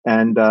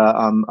 And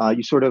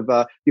you sort of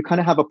you kind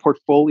of have a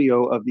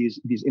portfolio of these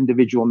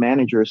individual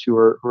managers who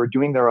are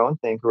doing their own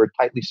thing, who are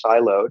tightly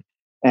siloed,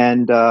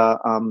 and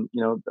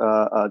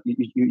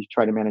you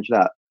try to manage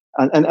that.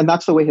 And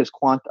that's the way his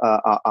quant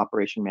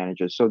operation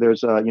manages. So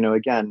there's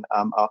again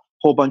a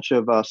whole bunch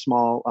of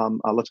small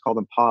let's call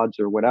them pods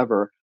or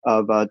whatever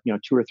of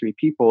 2 or 3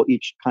 people,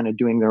 each kind of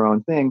doing their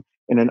own thing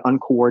in an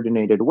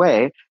uncoordinated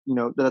way.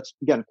 That's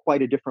again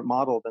quite a different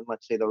model than,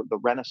 let's say, the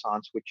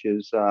Renaissance, which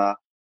is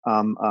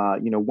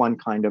one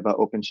kind of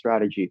open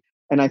strategy.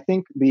 And I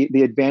think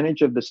the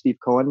advantage of the Steve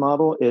Cohen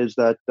model is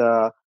that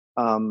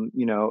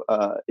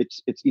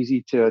it's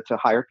easy to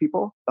hire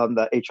people.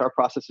 The HR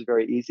process is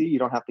very easy. You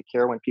don't have to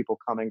care when people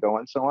come and go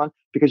and so on,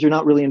 because you're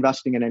not really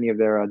investing in any of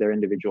their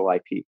individual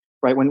IP,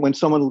 right? When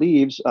someone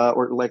leaves,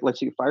 or like, let's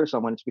say you fire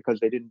someone, it's because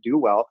they didn't do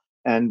well,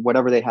 and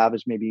whatever they have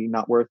is maybe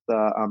not worth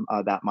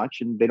that much,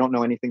 and they don't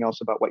know anything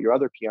else about what your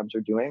other PMs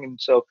are doing, and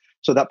so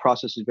that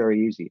process is very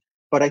easy.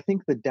 But I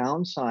think the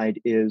downside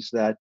is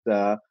that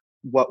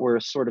what we're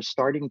sort of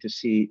starting to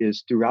see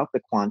is throughout the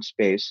quant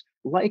space,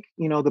 like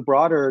the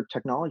broader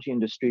technology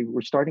industry,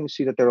 we're starting to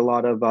see that there are a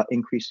lot of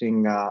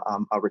increasing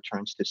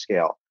returns to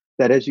scale.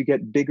 That as you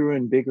get bigger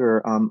and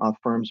bigger,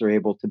 firms are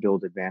able to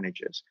build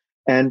advantages.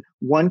 And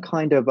one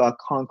kind of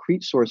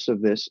concrete source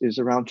of this is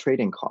around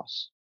trading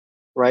costs.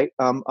 right?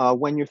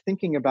 When you're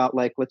thinking about,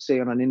 like, let's say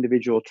on an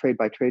individual trade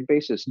by trade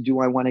basis, do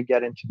I want to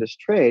get into this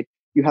trade?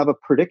 You have a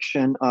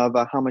prediction of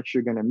how much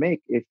you're going to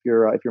make if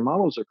your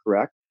models are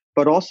correct,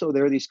 but also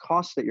there are these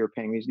costs that you're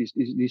paying,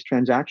 these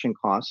transaction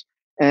costs.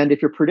 And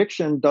if your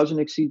prediction doesn't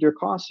exceed your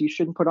costs, you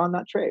shouldn't put on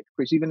that trade,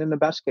 because even in the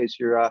best case,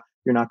 you're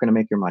not going to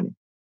make your money,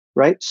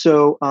 right?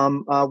 So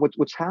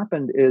what's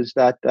happened is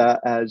that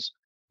as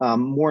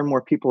more and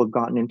more people have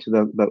gotten into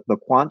the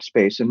quant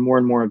space, and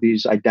more of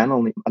these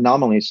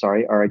anomalies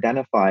are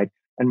identified,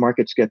 and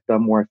markets get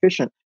more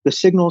efficient, the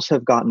signals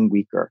have gotten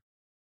weaker,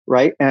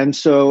 right? And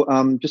so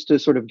just to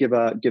sort of give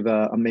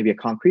a maybe a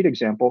concrete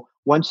example,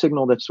 one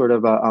signal that's sort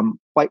of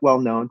quite well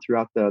known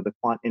throughout the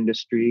quant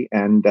industry,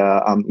 and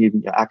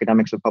even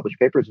academics have published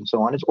papers and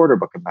so on, is order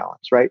book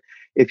imbalance, right?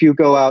 If you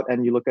go out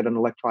and you look at an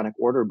electronic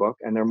order book,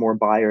 and there are more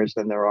buyers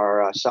than there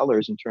are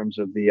sellers in terms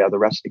of the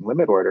resting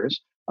limit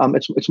orders,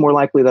 it's more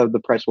likely that the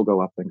price will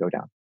go up than go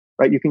down,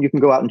 right? You can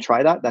go out and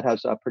try that. That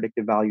has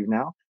predictive value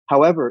now.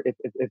 However,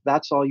 if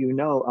that's all you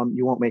know,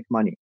 you won't make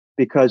money,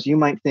 because you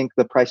might think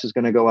the price is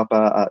going to go up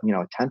a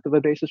tenth of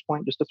a basis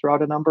point, just to throw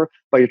out a number,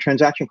 but your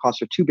transaction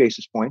costs are 2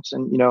 basis points,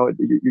 and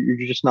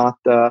you're just not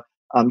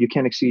you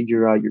can't exceed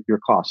your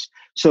costs.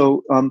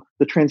 So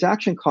the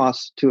transaction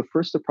costs, to a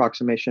first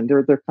approximation,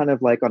 they're kind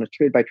of like, on a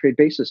trade by trade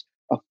basis,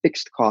 a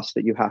fixed cost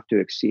that you have to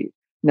exceed.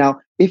 Now,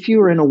 if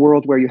you are in a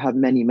world where you have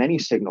many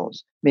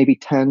signals, maybe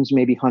tens,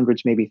 maybe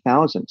hundreds, maybe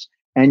thousands,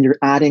 and you're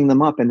adding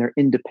them up and they're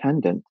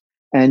independent,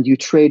 and you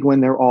trade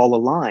when they're all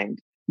aligned,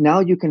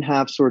 now you can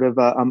have sort of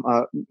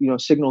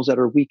signals that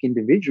are weak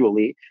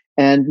individually,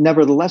 and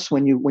nevertheless,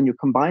 when you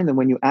combine them,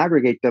 when you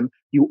aggregate them,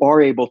 you are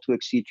able to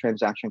exceed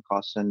transaction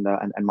costs and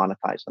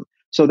monetize them.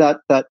 So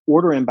that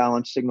order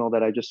imbalance signal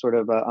that I just sort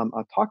of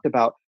talked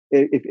about,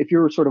 if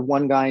you're sort of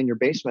one guy in your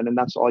basement and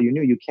that's all you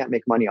knew, you can't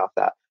make money off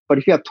that. But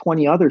if you have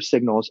 20 other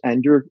signals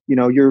and you're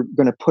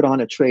going to put on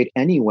a trade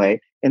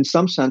anyway, in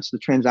some sense, the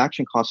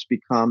transaction costs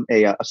become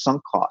a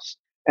sunk cost,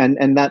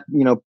 and that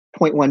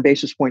 0.1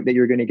 basis point that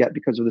you're going to get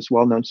because of this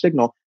well-known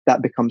signal,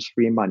 that becomes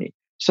free money.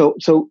 So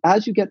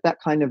as you get that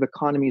kind of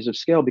economies of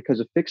scale because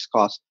of fixed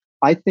costs,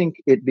 I think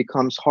it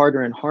becomes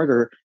harder and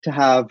harder to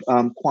have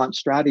quant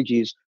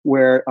strategies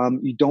where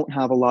you don't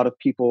have a lot of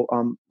people,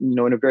 in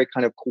a very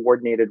kind of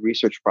coordinated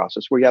research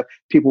process, where you have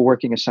people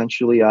working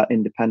essentially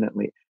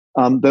independently.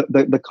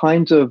 The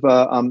kinds of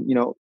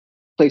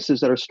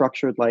places that are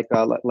structured like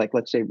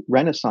let's say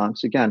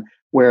Renaissance, again,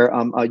 where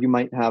you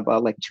might have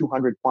like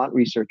 200 quant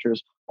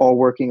researchers all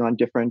working on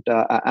different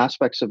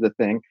aspects of the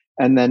thing,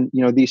 and then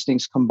these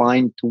things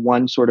combine to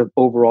one sort of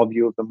overall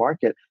view of the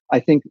market. I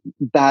think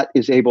that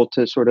is able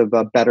to sort of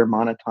better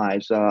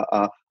monetize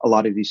a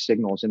lot of these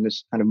signals in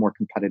this kind of more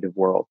competitive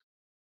world.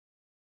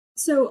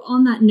 So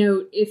on that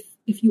note, if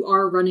you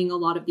are running a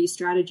lot of these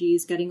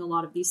strategies, getting a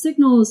lot of these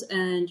signals,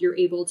 and you're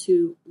able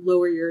to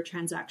lower your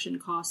transaction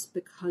costs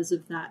because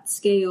of that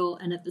scale,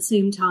 and at the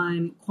same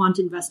time, quant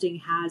investing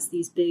has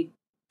these big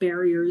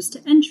barriers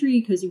to entry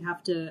because you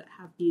have to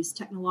have these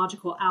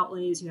technological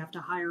outlays, you have to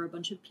hire a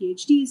bunch of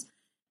PhDs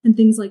and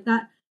things like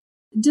that.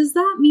 Does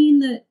that mean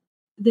that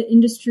the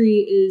industry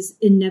is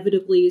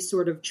inevitably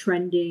sort of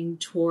trending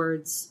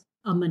towards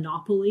a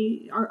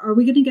monopoly? Are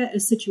we going to get a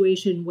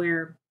situation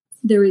where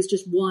there is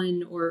just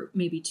one or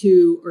maybe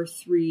two or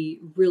three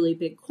really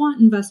big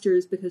quant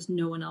investors because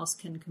no one else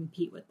can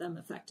compete with them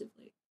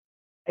effectively?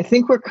 I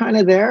think we're kind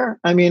of there.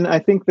 I mean, I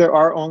think there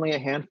are only a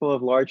handful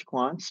of large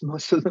quants.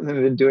 Most of them have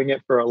been doing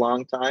it for a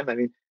long time. I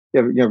mean,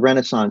 you have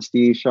Renaissance,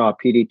 D.E. Shaw,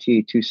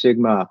 PDT, Two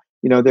Sigma.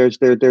 There's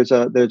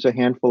a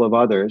handful of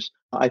others.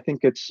 I think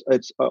it's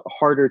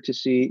harder to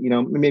see.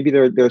 Maybe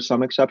there are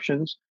some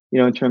exceptions.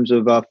 In terms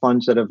of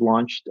funds that have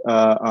launched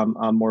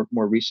more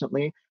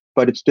recently.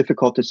 But it's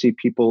difficult to see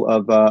people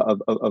of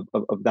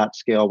that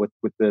scale with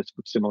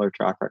similar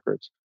track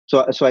records.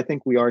 So I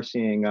think we are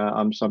seeing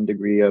some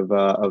degree of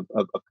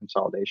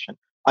consolidation.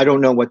 I don't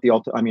know what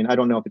I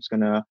don't know if it's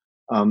going to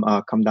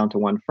come down to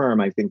one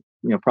firm. I think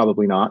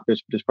probably not.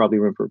 There's probably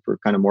room for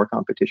kind of more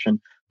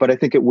competition. But I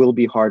think it will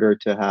be harder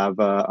to have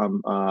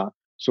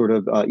sort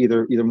of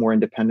either more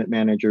independent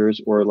managers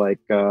or like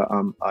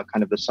kind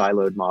of the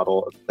siloed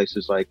model of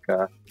places like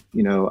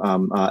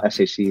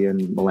SAC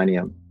and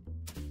Millennium.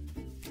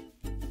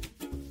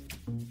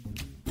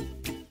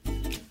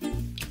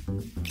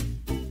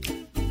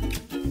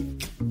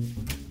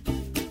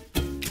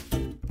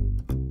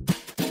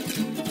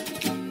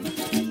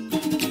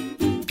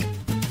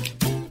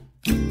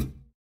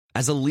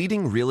 As a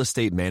leading real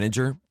estate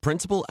manager,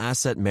 Principal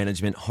Asset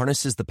Management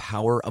harnesses the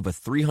power of a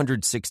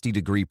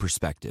 360-degree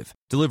perspective,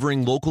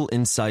 delivering local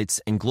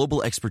insights and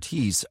global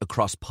expertise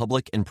across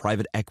public and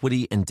private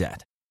equity and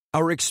debt.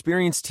 Our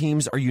experienced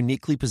teams are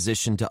uniquely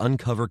positioned to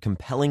uncover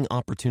compelling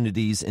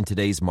opportunities in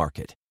today's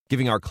market,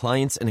 giving our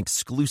clients an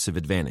exclusive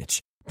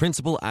advantage.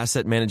 Principal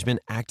Asset Management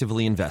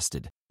actively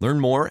invested. Learn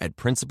more at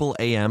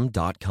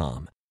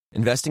principalam.com.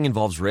 Investing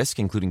involves risk,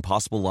 including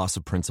possible loss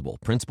of principal.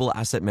 Principal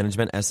Asset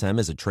Management SM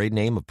is a trade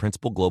name of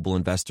Principal Global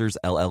Investors,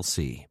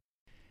 LLC.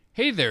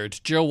 Hey there, it's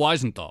Joe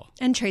Weisenthal.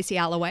 And Tracy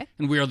Alloway.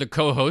 And we are the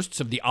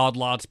co-hosts of the Odd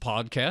Lots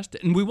podcast.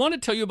 And we want to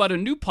tell you about a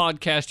new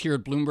podcast here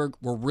at Bloomberg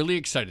we're really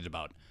excited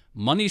about.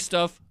 Money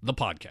Stuff, the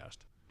podcast.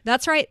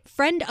 That's right.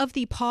 Friend of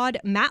the pod,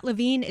 Matt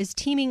Levine, is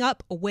teaming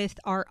up with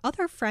our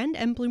other friend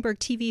and Bloomberg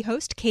TV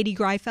host, Katie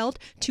Greifeld,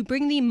 to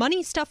bring the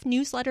Money Stuff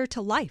newsletter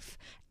to life.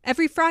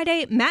 Every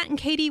Friday, Matt and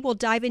Katie will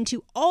dive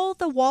into all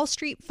the Wall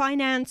Street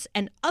finance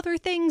and other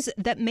things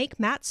that make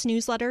Matt's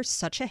newsletter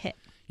such a hit.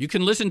 You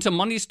can listen to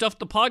Money Stuff,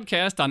 the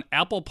podcast on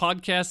Apple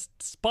Podcasts,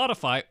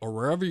 Spotify, or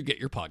wherever you get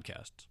your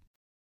podcasts.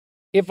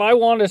 If I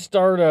want to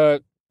start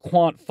a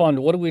quant fund,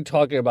 what are we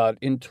talking about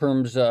in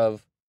terms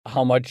of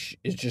how much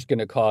is just going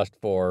to cost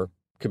for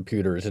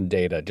computers and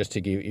data just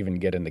to even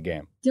get in the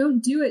game? Don't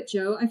do it,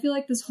 Joe. I feel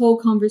like this whole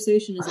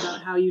conversation is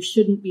about how you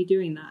shouldn't be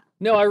doing that.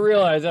 No, I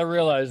realize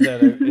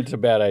that it's a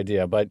bad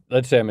idea, but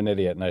let's say I'm an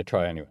idiot and I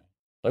try anyway.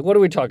 Like, what are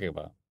we talking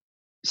about?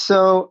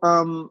 So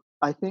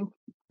I think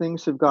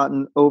things have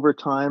gotten over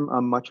time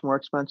much more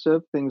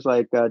expensive. Things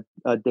like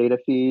data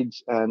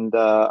feeds and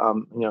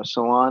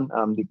so on.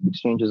 The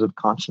exchanges have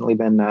constantly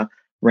been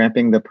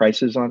ramping the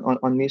prices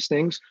on these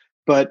things.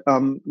 But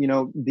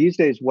these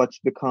days, what's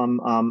become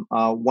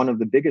one of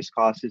the biggest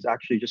costs is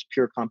actually just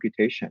pure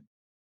computation.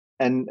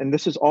 And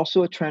this is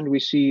also a trend we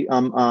see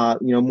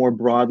more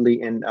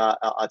broadly in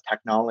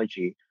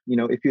technology.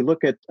 If you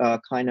look at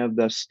kind of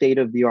the state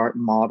of the art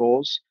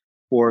models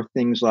for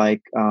things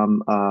like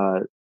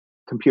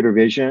computer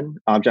vision,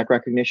 object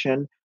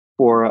recognition,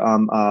 for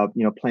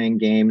playing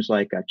games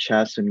like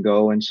chess and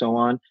Go and so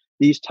on.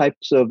 These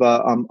types of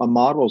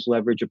models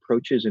leverage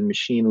approaches in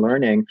machine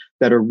learning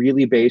that are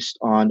really based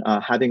on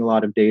having a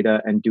lot of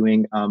data and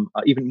doing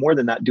even more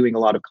than that, doing a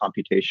lot of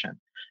computation.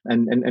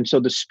 And so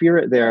the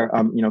spirit there,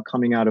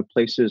 coming out of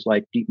places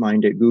like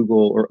DeepMind at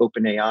Google or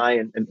OpenAI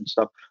and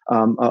stuff.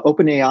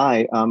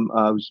 OpenAI,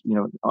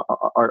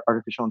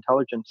 artificial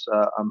intelligence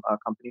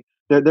company.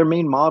 Their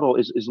main model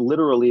is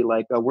literally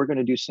like we're going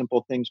to do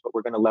simple things, but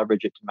we're going to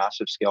leverage it to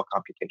massive scale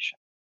computation,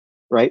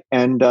 right?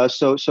 And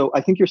so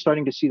I think you're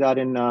starting to see that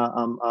in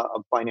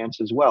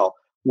finance as well,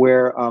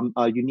 where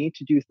you need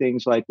to do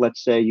things like,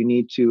 let's say, you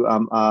need to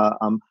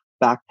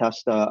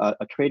backtest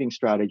a trading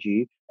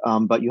strategy.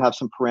 But you have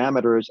some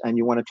parameters and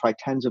you want to try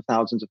tens of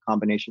thousands of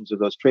combinations of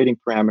those trading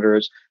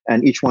parameters.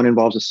 And each one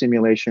involves a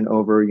simulation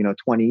over,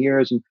 20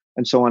 years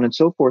and so on and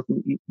so forth.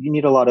 You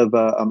need a lot of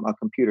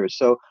computers.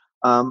 So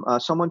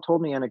someone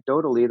told me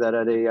anecdotally that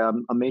at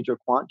a major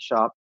quant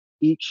shop,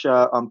 each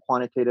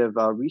quantitative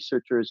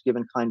researcher is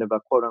given kind of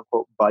a quote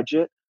unquote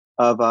budget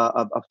of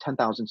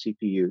 10,000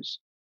 CPUs.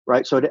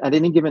 Right. So at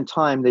any given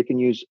time, they can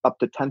use up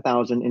to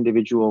 10,000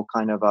 individual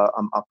kind of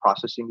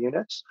processing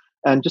units.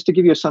 And just to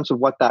give you a sense of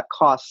what that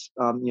costs,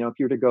 if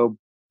you were to go,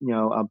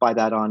 buy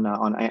that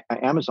on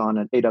Amazon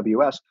and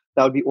AWS,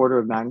 that would be order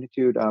of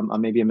magnitude,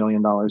 maybe $1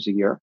 million a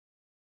year,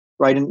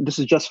 right? And this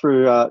is just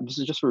for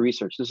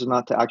research. This is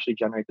not to actually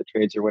generate the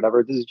trades or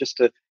whatever. This is just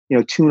to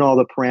tune all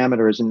the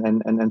parameters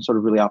and sort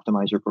of really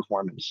optimize your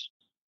performance.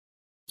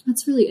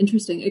 That's really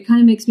interesting. It kind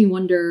of makes me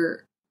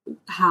wonder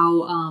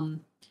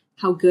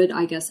how good,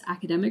 I guess,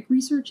 academic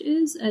research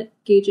is at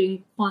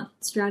gauging quant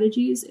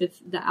strategies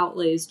if the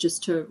outlays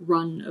just to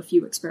run a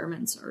few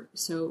experiments are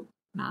so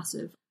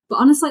massive. But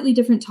on a slightly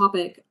different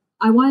topic,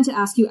 I wanted to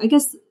ask you, I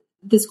guess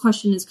this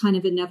question is kind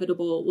of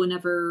inevitable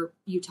whenever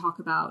you talk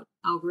about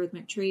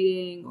algorithmic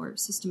trading or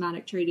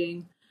systematic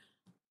trading.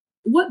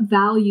 What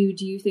value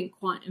do you think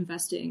quant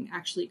investing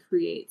actually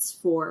creates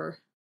for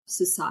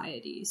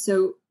society?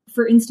 So,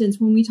 for instance,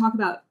 when we talk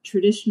about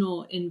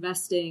traditional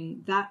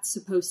investing, that's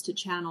supposed to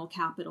channel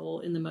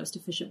capital in the most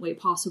efficient way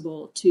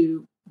possible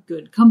to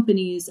good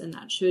companies, and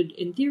that should,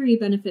 in theory,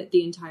 benefit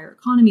the entire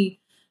economy.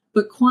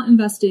 But quant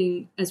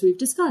investing, as we've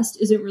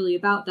discussed, isn't really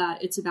about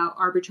that. It's about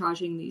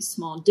arbitraging these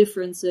small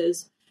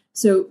differences.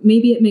 So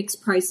maybe it makes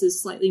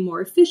prices slightly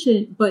more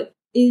efficient, but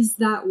is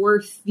that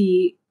worth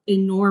the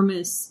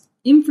enormous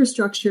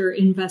infrastructure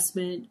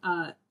investment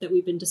that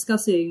we've been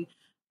discussing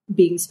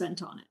being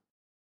spent on it?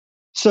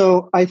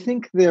 So I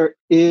think there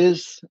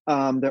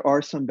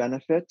are some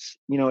benefits.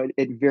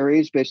 It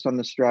varies based on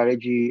the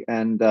strategy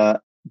and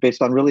based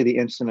on really the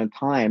instant in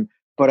time.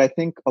 But I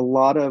think a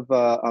lot of,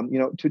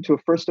 to a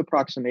first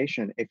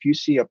approximation, if you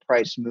see a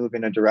price move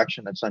in a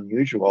direction that's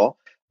unusual,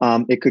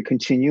 it could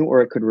continue or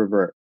it could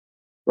revert,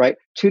 right?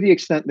 To the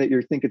extent that you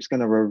think it's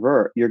going to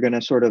revert, you're going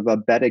to sort of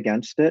bet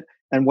against it.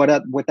 And what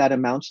that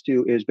amounts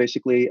to is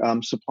basically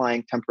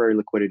supplying temporary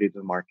liquidity to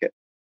the market.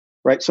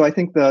 Right. So I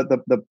think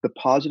the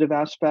positive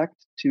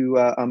aspect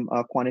to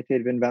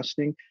quantitative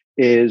investing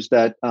is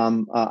that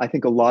I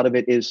think a lot of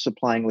it is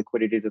supplying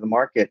liquidity to the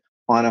market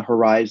on a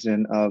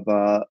horizon of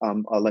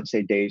let's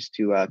say days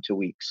to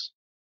weeks.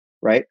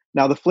 Right.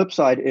 Now, the flip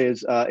side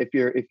is if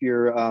you're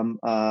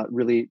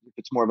really, if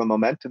it's more of a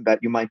momentum bet,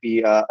 you might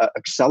be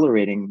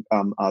accelerating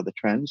the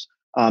trends.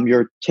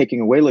 You're taking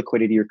away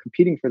liquidity. You're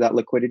competing for that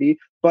liquidity.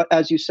 But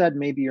as you said,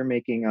 maybe you're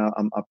making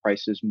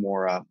prices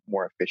more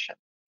efficient.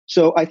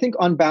 So I think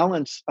on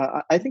balance,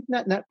 I think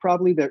net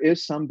probably there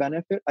is some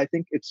benefit. I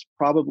think it's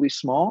probably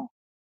small,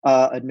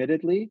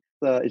 admittedly,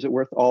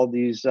 all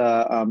these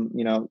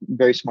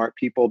very smart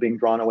people being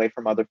drawn away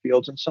from other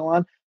fields and so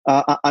on?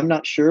 I'm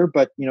not sure,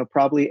 but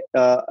probably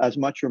as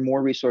much or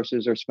more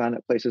resources are spent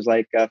at places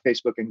like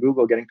Facebook and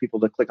Google getting people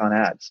to click on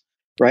ads.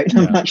 Right.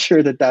 Yeah. I'm not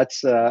sure that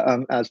that's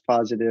as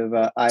positive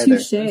either.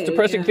 Touché, it's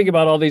depressing to think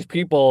about all these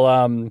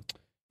people,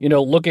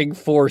 looking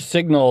for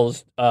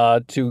signals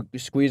to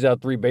squeeze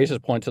out 3 basis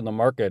points in the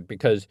market,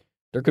 because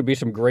there could be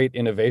some great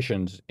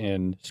innovations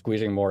in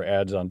squeezing more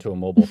ads onto a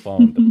mobile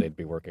phone that they'd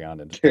be working on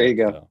instead. There you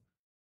go. So,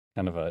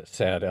 kind of a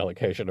sad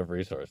allocation of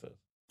resources.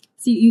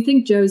 See, you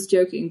think Joe's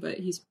joking, but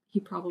he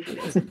probably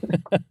isn't.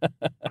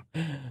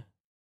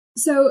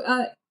 So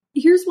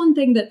here's one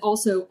thing that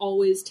also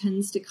always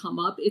tends to come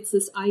up. It's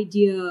this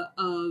idea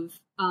of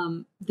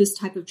this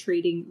type of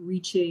trading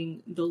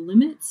reaching the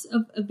limits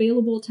of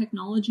available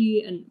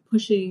technology and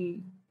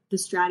pushing the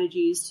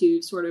strategies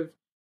to sort of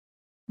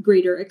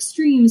greater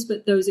extremes,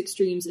 but those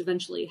extremes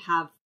eventually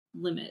have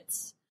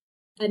limits.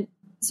 And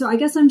so I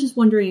guess I'm just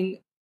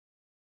wondering,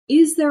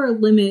 is there a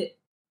limit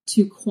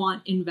to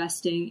quant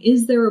investing?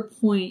 Is there a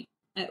point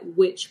at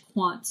which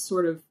quants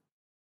sort of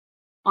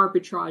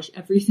arbitrage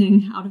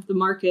everything out of the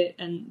market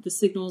and the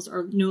signals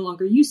are no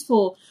longer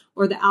useful,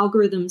 or the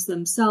algorithms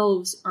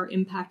themselves are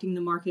impacting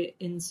the market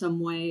in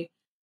some way?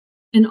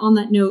 And on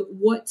that note,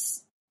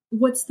 what's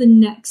the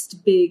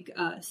next big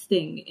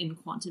thing in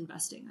quant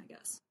investing, I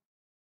guess?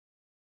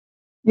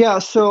 Yeah,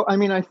 so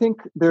I think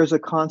there's a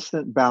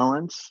constant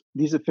balance.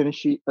 These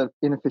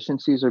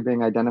inefficiencies are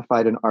being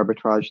identified and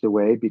arbitraged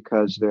away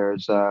because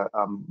there's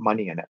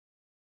money in it,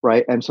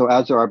 right? And so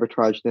as they're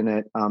arbitraged in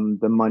it,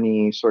 the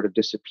money sort of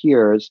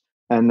disappears,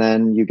 and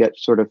then you get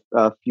sort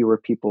of fewer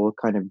people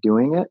kind of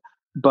doing it.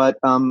 But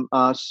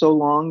so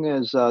long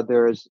as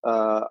there's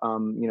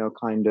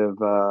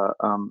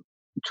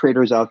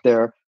traders out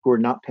there who are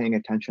not paying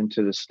attention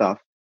to this stuff,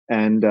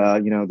 and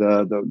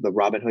the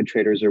Robinhood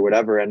traders or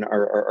whatever, and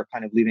are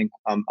kind of leaving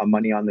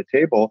money on the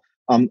table,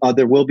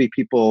 there will be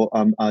people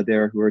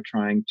there who are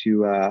trying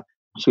to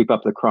sweep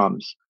up the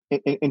crumbs.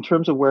 In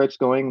terms of where it's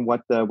going,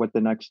 what the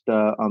next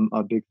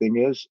big thing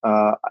is,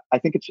 I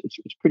think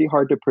it's pretty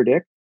hard to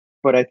predict.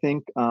 But I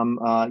think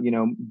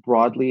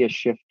broadly a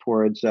shift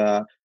towards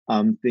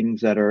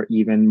things that are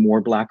even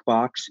more black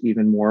box,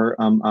 even more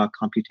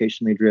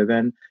computationally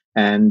driven,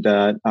 and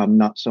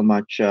not so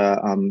much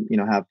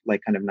have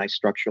like kind of nice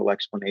structural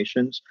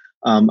explanations.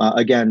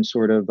 Again,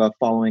 sort of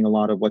following a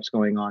lot of what's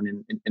going on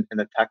in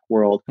the tech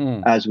world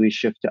as we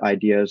shift to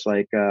ideas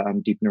like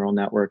deep neural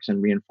networks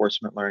and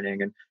reinforcement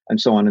learning and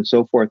so on and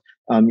so forth.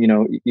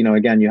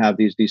 Again, you have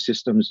these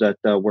systems that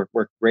work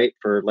great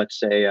for, let's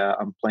say,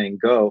 playing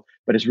Go,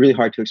 but it's really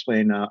hard to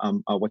explain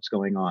what's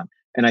going on.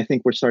 And I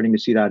think we're starting to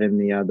see that in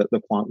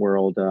the quant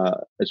world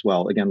as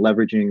well. Again,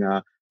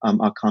 leveraging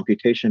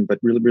computation, but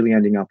really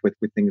ending up with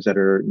things that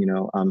are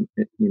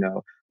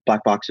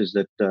black boxes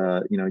that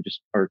just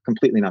are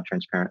completely not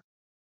transparent.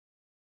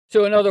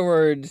 So in other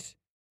words,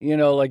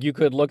 like you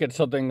could look at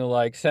something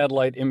like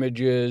satellite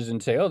images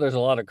and say, oh, there's a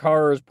lot of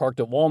cars parked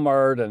at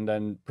Walmart, and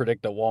then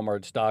predict that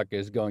Walmart stock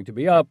is going to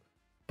be up.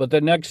 But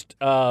the next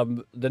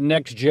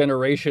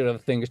generation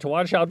of things to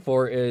watch out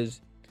for is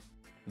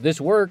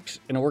this works,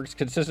 and it works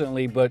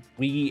consistently, but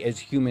we as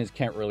humans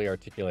can't really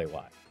articulate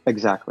why.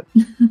 Exactly.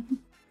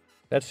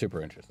 That's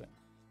super interesting.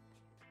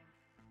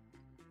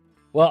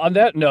 Well, on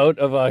that note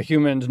of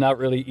humans not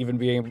really even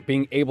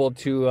being able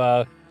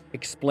to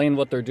explain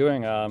what they're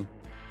doing,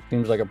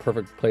 seems like a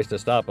perfect place to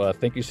stop.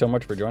 Thank you so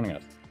much for joining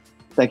us.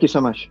 Thank you so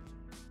much.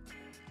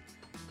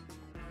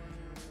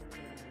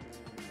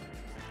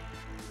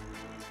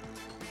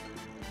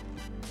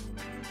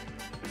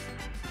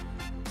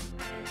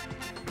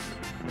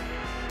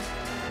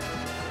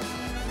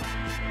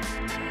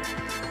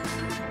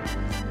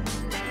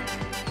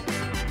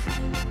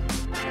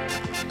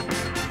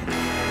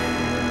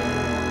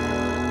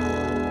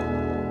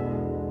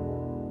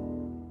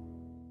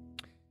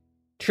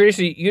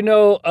 Tracy,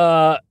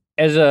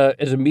 as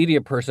a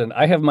media person,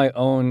 I have my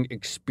own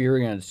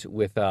experience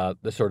with the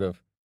sort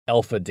of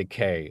alpha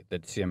decay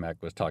that Siamak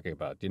was talking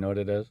about. Do you know what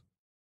it is?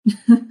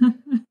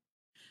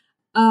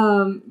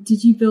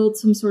 Did you build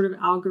some sort of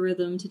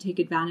algorithm to take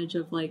advantage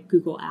of like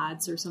Google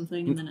Ads or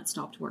something, and then it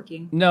stopped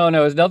working? No,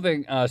 it's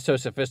nothing so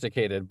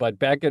sophisticated. But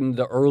back in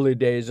the early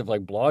days of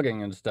like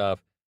blogging and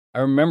stuff, I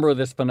remember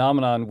this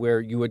phenomenon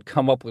where you would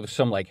come up with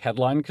some like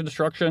headline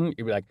construction.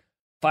 You'd be like,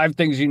 5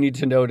 things you need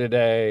to know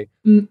today.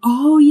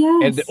 Oh,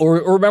 yes. And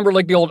or remember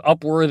like the old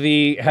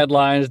Upworthy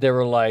headlines? They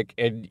were like,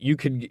 and you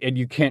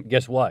can't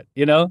guess what,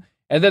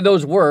 And then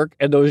those work,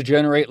 and those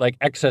generate like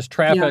excess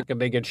traffic, and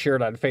they get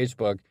shared on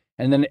Facebook.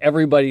 And then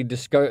everybody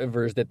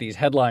discovers that these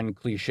headline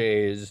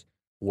cliches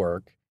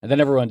work, and then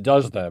everyone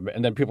does them,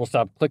 and then people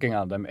stop clicking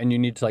on them, and you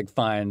need to like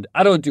find.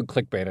 I don't do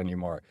clickbait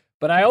anymore,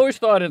 but I always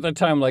thought at the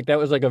time like that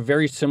was like a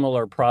very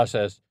similar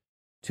process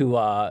to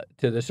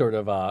the sort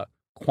of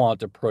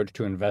quant approach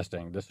to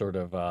investing, the sort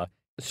of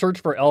search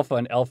for alpha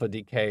and alpha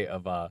decay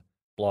of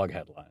blog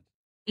headlines.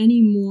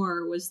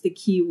 Anymore was the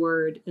key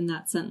word in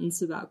that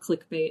sentence about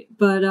clickbait.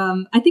 But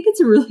I think it's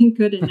a really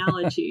good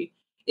analogy.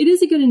 it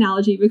is a good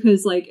analogy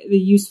because like the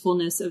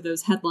usefulness of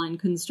those headline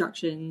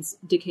constructions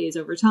decays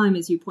over time,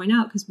 as you point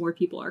out, because more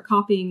people are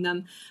copying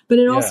them. But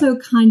it also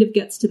kind of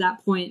gets to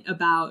that point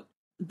about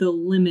the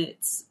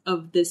limits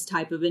of this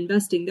type of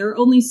investing. There are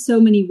only so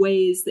many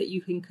ways that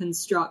you can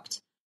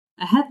construct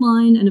a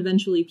headline, and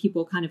eventually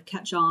people kind of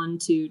catch on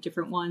to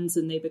different ones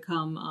and they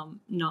become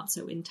not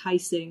so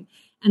enticing.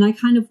 And I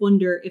kind of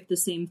wonder if the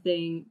same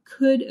thing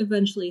could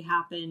eventually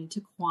happen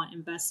to quant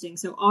investing.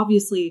 So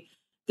obviously,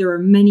 there are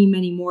many,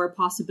 many more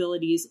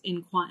possibilities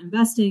in quant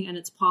investing, and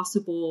it's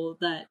possible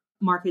that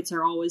markets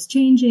are always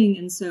changing.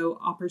 And so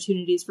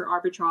opportunities for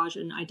arbitrage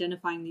and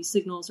identifying these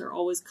signals are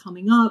always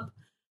coming up.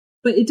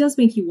 But it does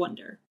make you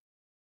wonder.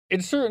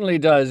 It certainly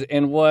does.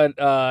 And what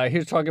he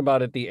was talking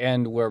about at the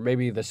end, where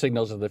maybe the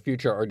signals of the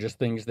future are just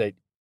things that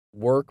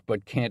work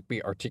but can't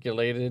be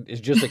articulated, is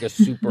just like a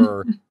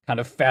super kind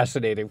of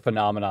fascinating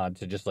phenomenon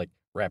to just like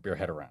wrap your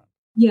head around.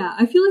 Yeah,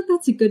 I feel like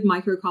that's a good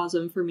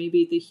microcosm for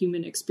maybe the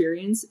human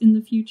experience in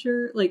the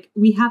future. Like,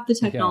 we have the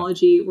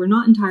technology, we're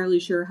not entirely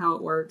sure how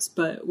it works,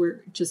 but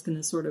we're just going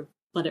to sort of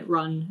let it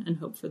run and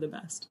hope for the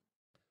best.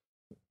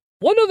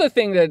 One other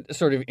thing that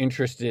sort of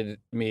interested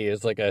me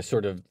is like a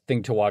sort of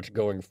thing to watch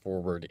going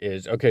forward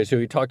is, okay, so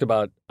he talked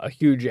about a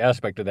huge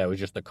aspect of that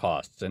was just the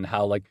costs and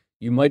how like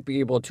you might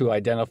be able to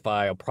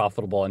identify a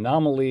profitable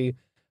anomaly,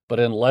 but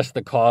unless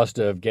the cost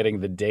of getting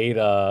the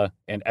data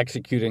and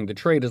executing the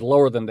trade is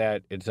lower than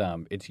that,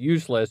 it's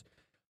useless.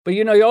 But,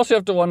 you know, you also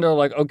have to wonder,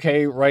 like,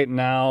 okay, right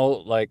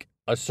now, like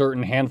a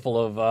certain handful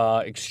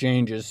of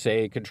exchanges,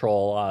 say,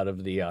 control a lot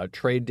of the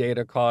trade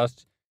data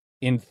costs.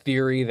 In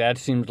theory, that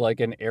seems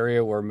like an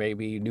area where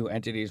maybe new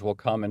entities will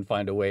come and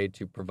find a way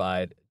to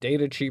provide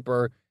data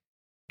cheaper.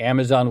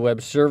 Amazon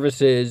Web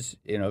Services,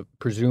 you know,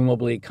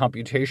 presumably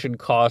computation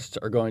costs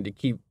are going to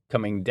keep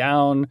coming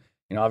down.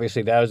 You know,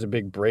 obviously that was a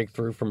big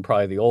breakthrough from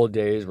probably the old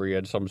days where you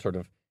had some sort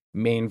of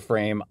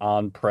mainframe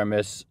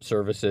on-premise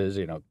services.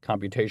 You know,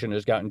 computation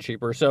has gotten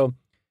cheaper. So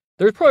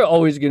there's probably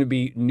always going to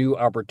be new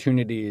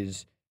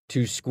opportunities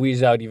to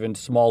squeeze out even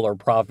smaller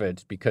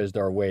profits because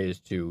there are ways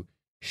to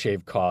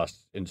shave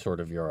costs in sort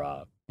of your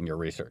in your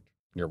research,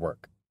 your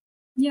work.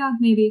 Yeah,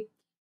 maybe.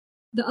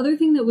 The other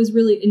thing that was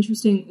really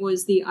interesting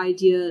was the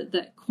idea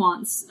that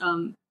quants,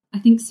 I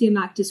think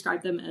CMAC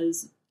described them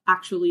as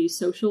actually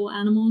social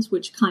animals,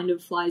 which kind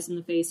of flies in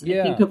the face, I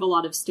think, of a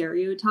lot of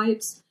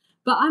stereotypes.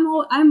 But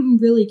I'm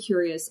really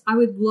curious. I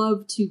would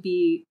love to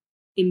be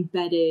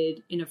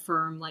embedded in a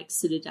firm like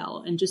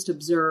Citadel and just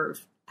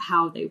observe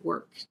how they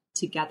work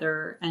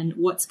together and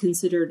what's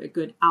considered a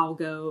good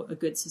algo, a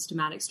good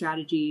systematic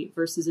strategy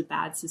versus a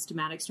bad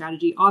systematic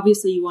strategy.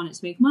 Obviously, you want it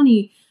to make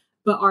money,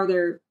 but are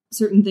there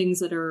certain things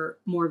that are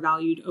more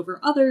valued over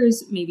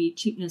others? Maybe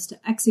cheapness to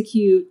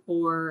execute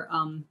or,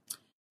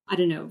 I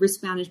don't know,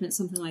 risk management,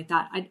 something like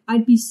that.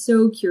 I'd be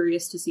so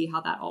curious to see how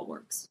that all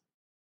works.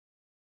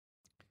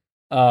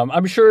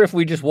 I'm sure if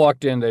we just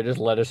walked in, they just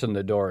let us in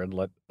the door and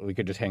we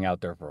could just hang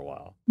out there for a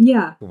while.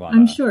 Yeah,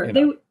 I'm sure. You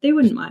know. They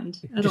wouldn't mind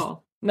at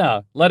all.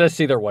 No, let us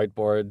see their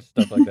whiteboards,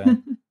 stuff like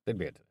that. They'd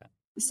be into that.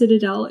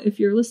 Citadel,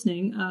 if you're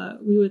listening,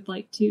 we would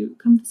like to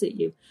come visit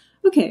you.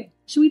 Okay,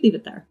 should we leave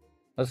it there?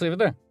 Let's leave it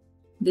there.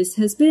 This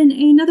has been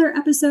another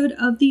episode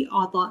of the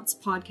Odd Lots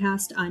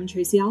podcast. I'm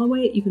Tracy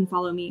Alloway. You can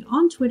follow me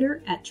on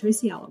Twitter at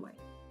Tracy Alloway.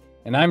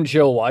 And I'm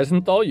Joe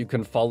Weisenthal. You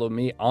can follow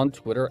me on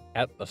Twitter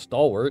at The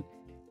Stalwart.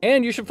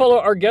 And you should follow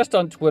our guest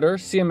on Twitter,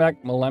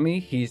 Siamak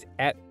Malemi. He's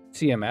at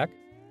Siamak.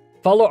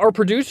 Follow our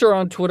producer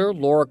on Twitter,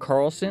 Laura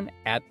Carlson,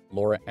 at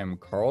Laura M.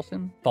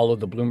 Carlson. Follow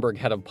the Bloomberg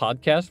head of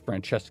podcast,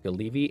 Francesca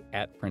Levy,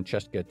 at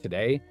Francesca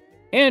Today.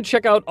 And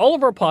check out all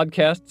of our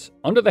podcasts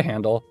under the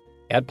handle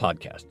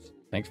 @podcasts.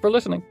 Thanks for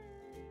listening.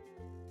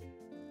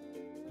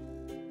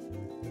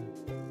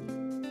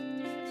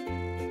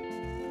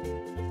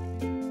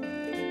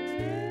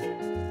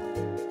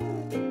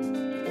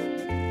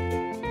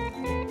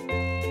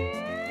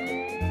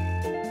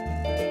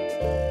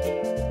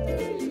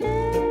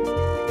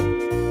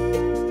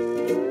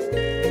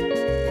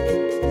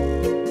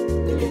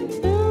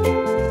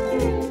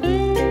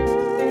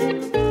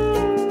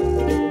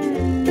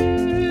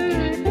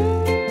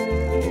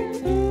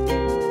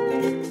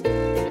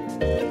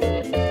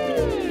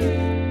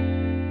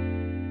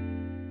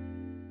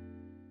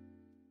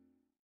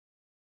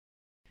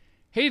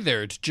 Hey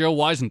there, it's Joe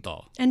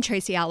Weisenthal. And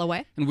Tracy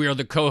Alloway. And we are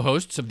the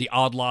co-hosts of the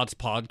Odd Lots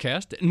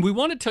podcast. And we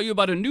want to tell you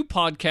about a new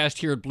podcast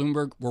here at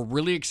Bloomberg we're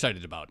really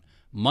excited about.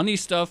 Money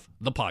Stuff,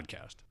 the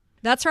podcast.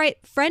 That's right.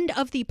 Friend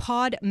of the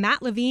pod,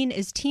 Matt Levine,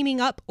 is teaming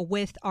up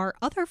with our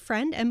other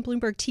friend and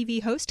Bloomberg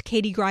TV host,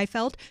 Katie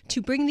Greifeld,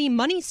 to bring the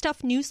Money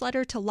Stuff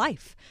newsletter to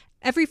life.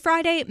 Every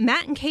Friday,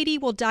 Matt and Katie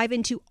will dive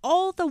into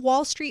all the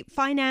Wall Street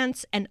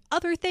finance and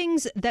other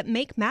things that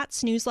make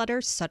Matt's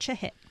newsletter such a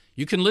hit.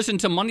 You can listen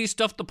to Money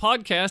Stuff, the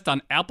podcast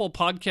on Apple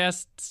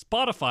Podcasts,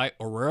 Spotify,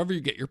 or wherever you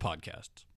get your podcasts.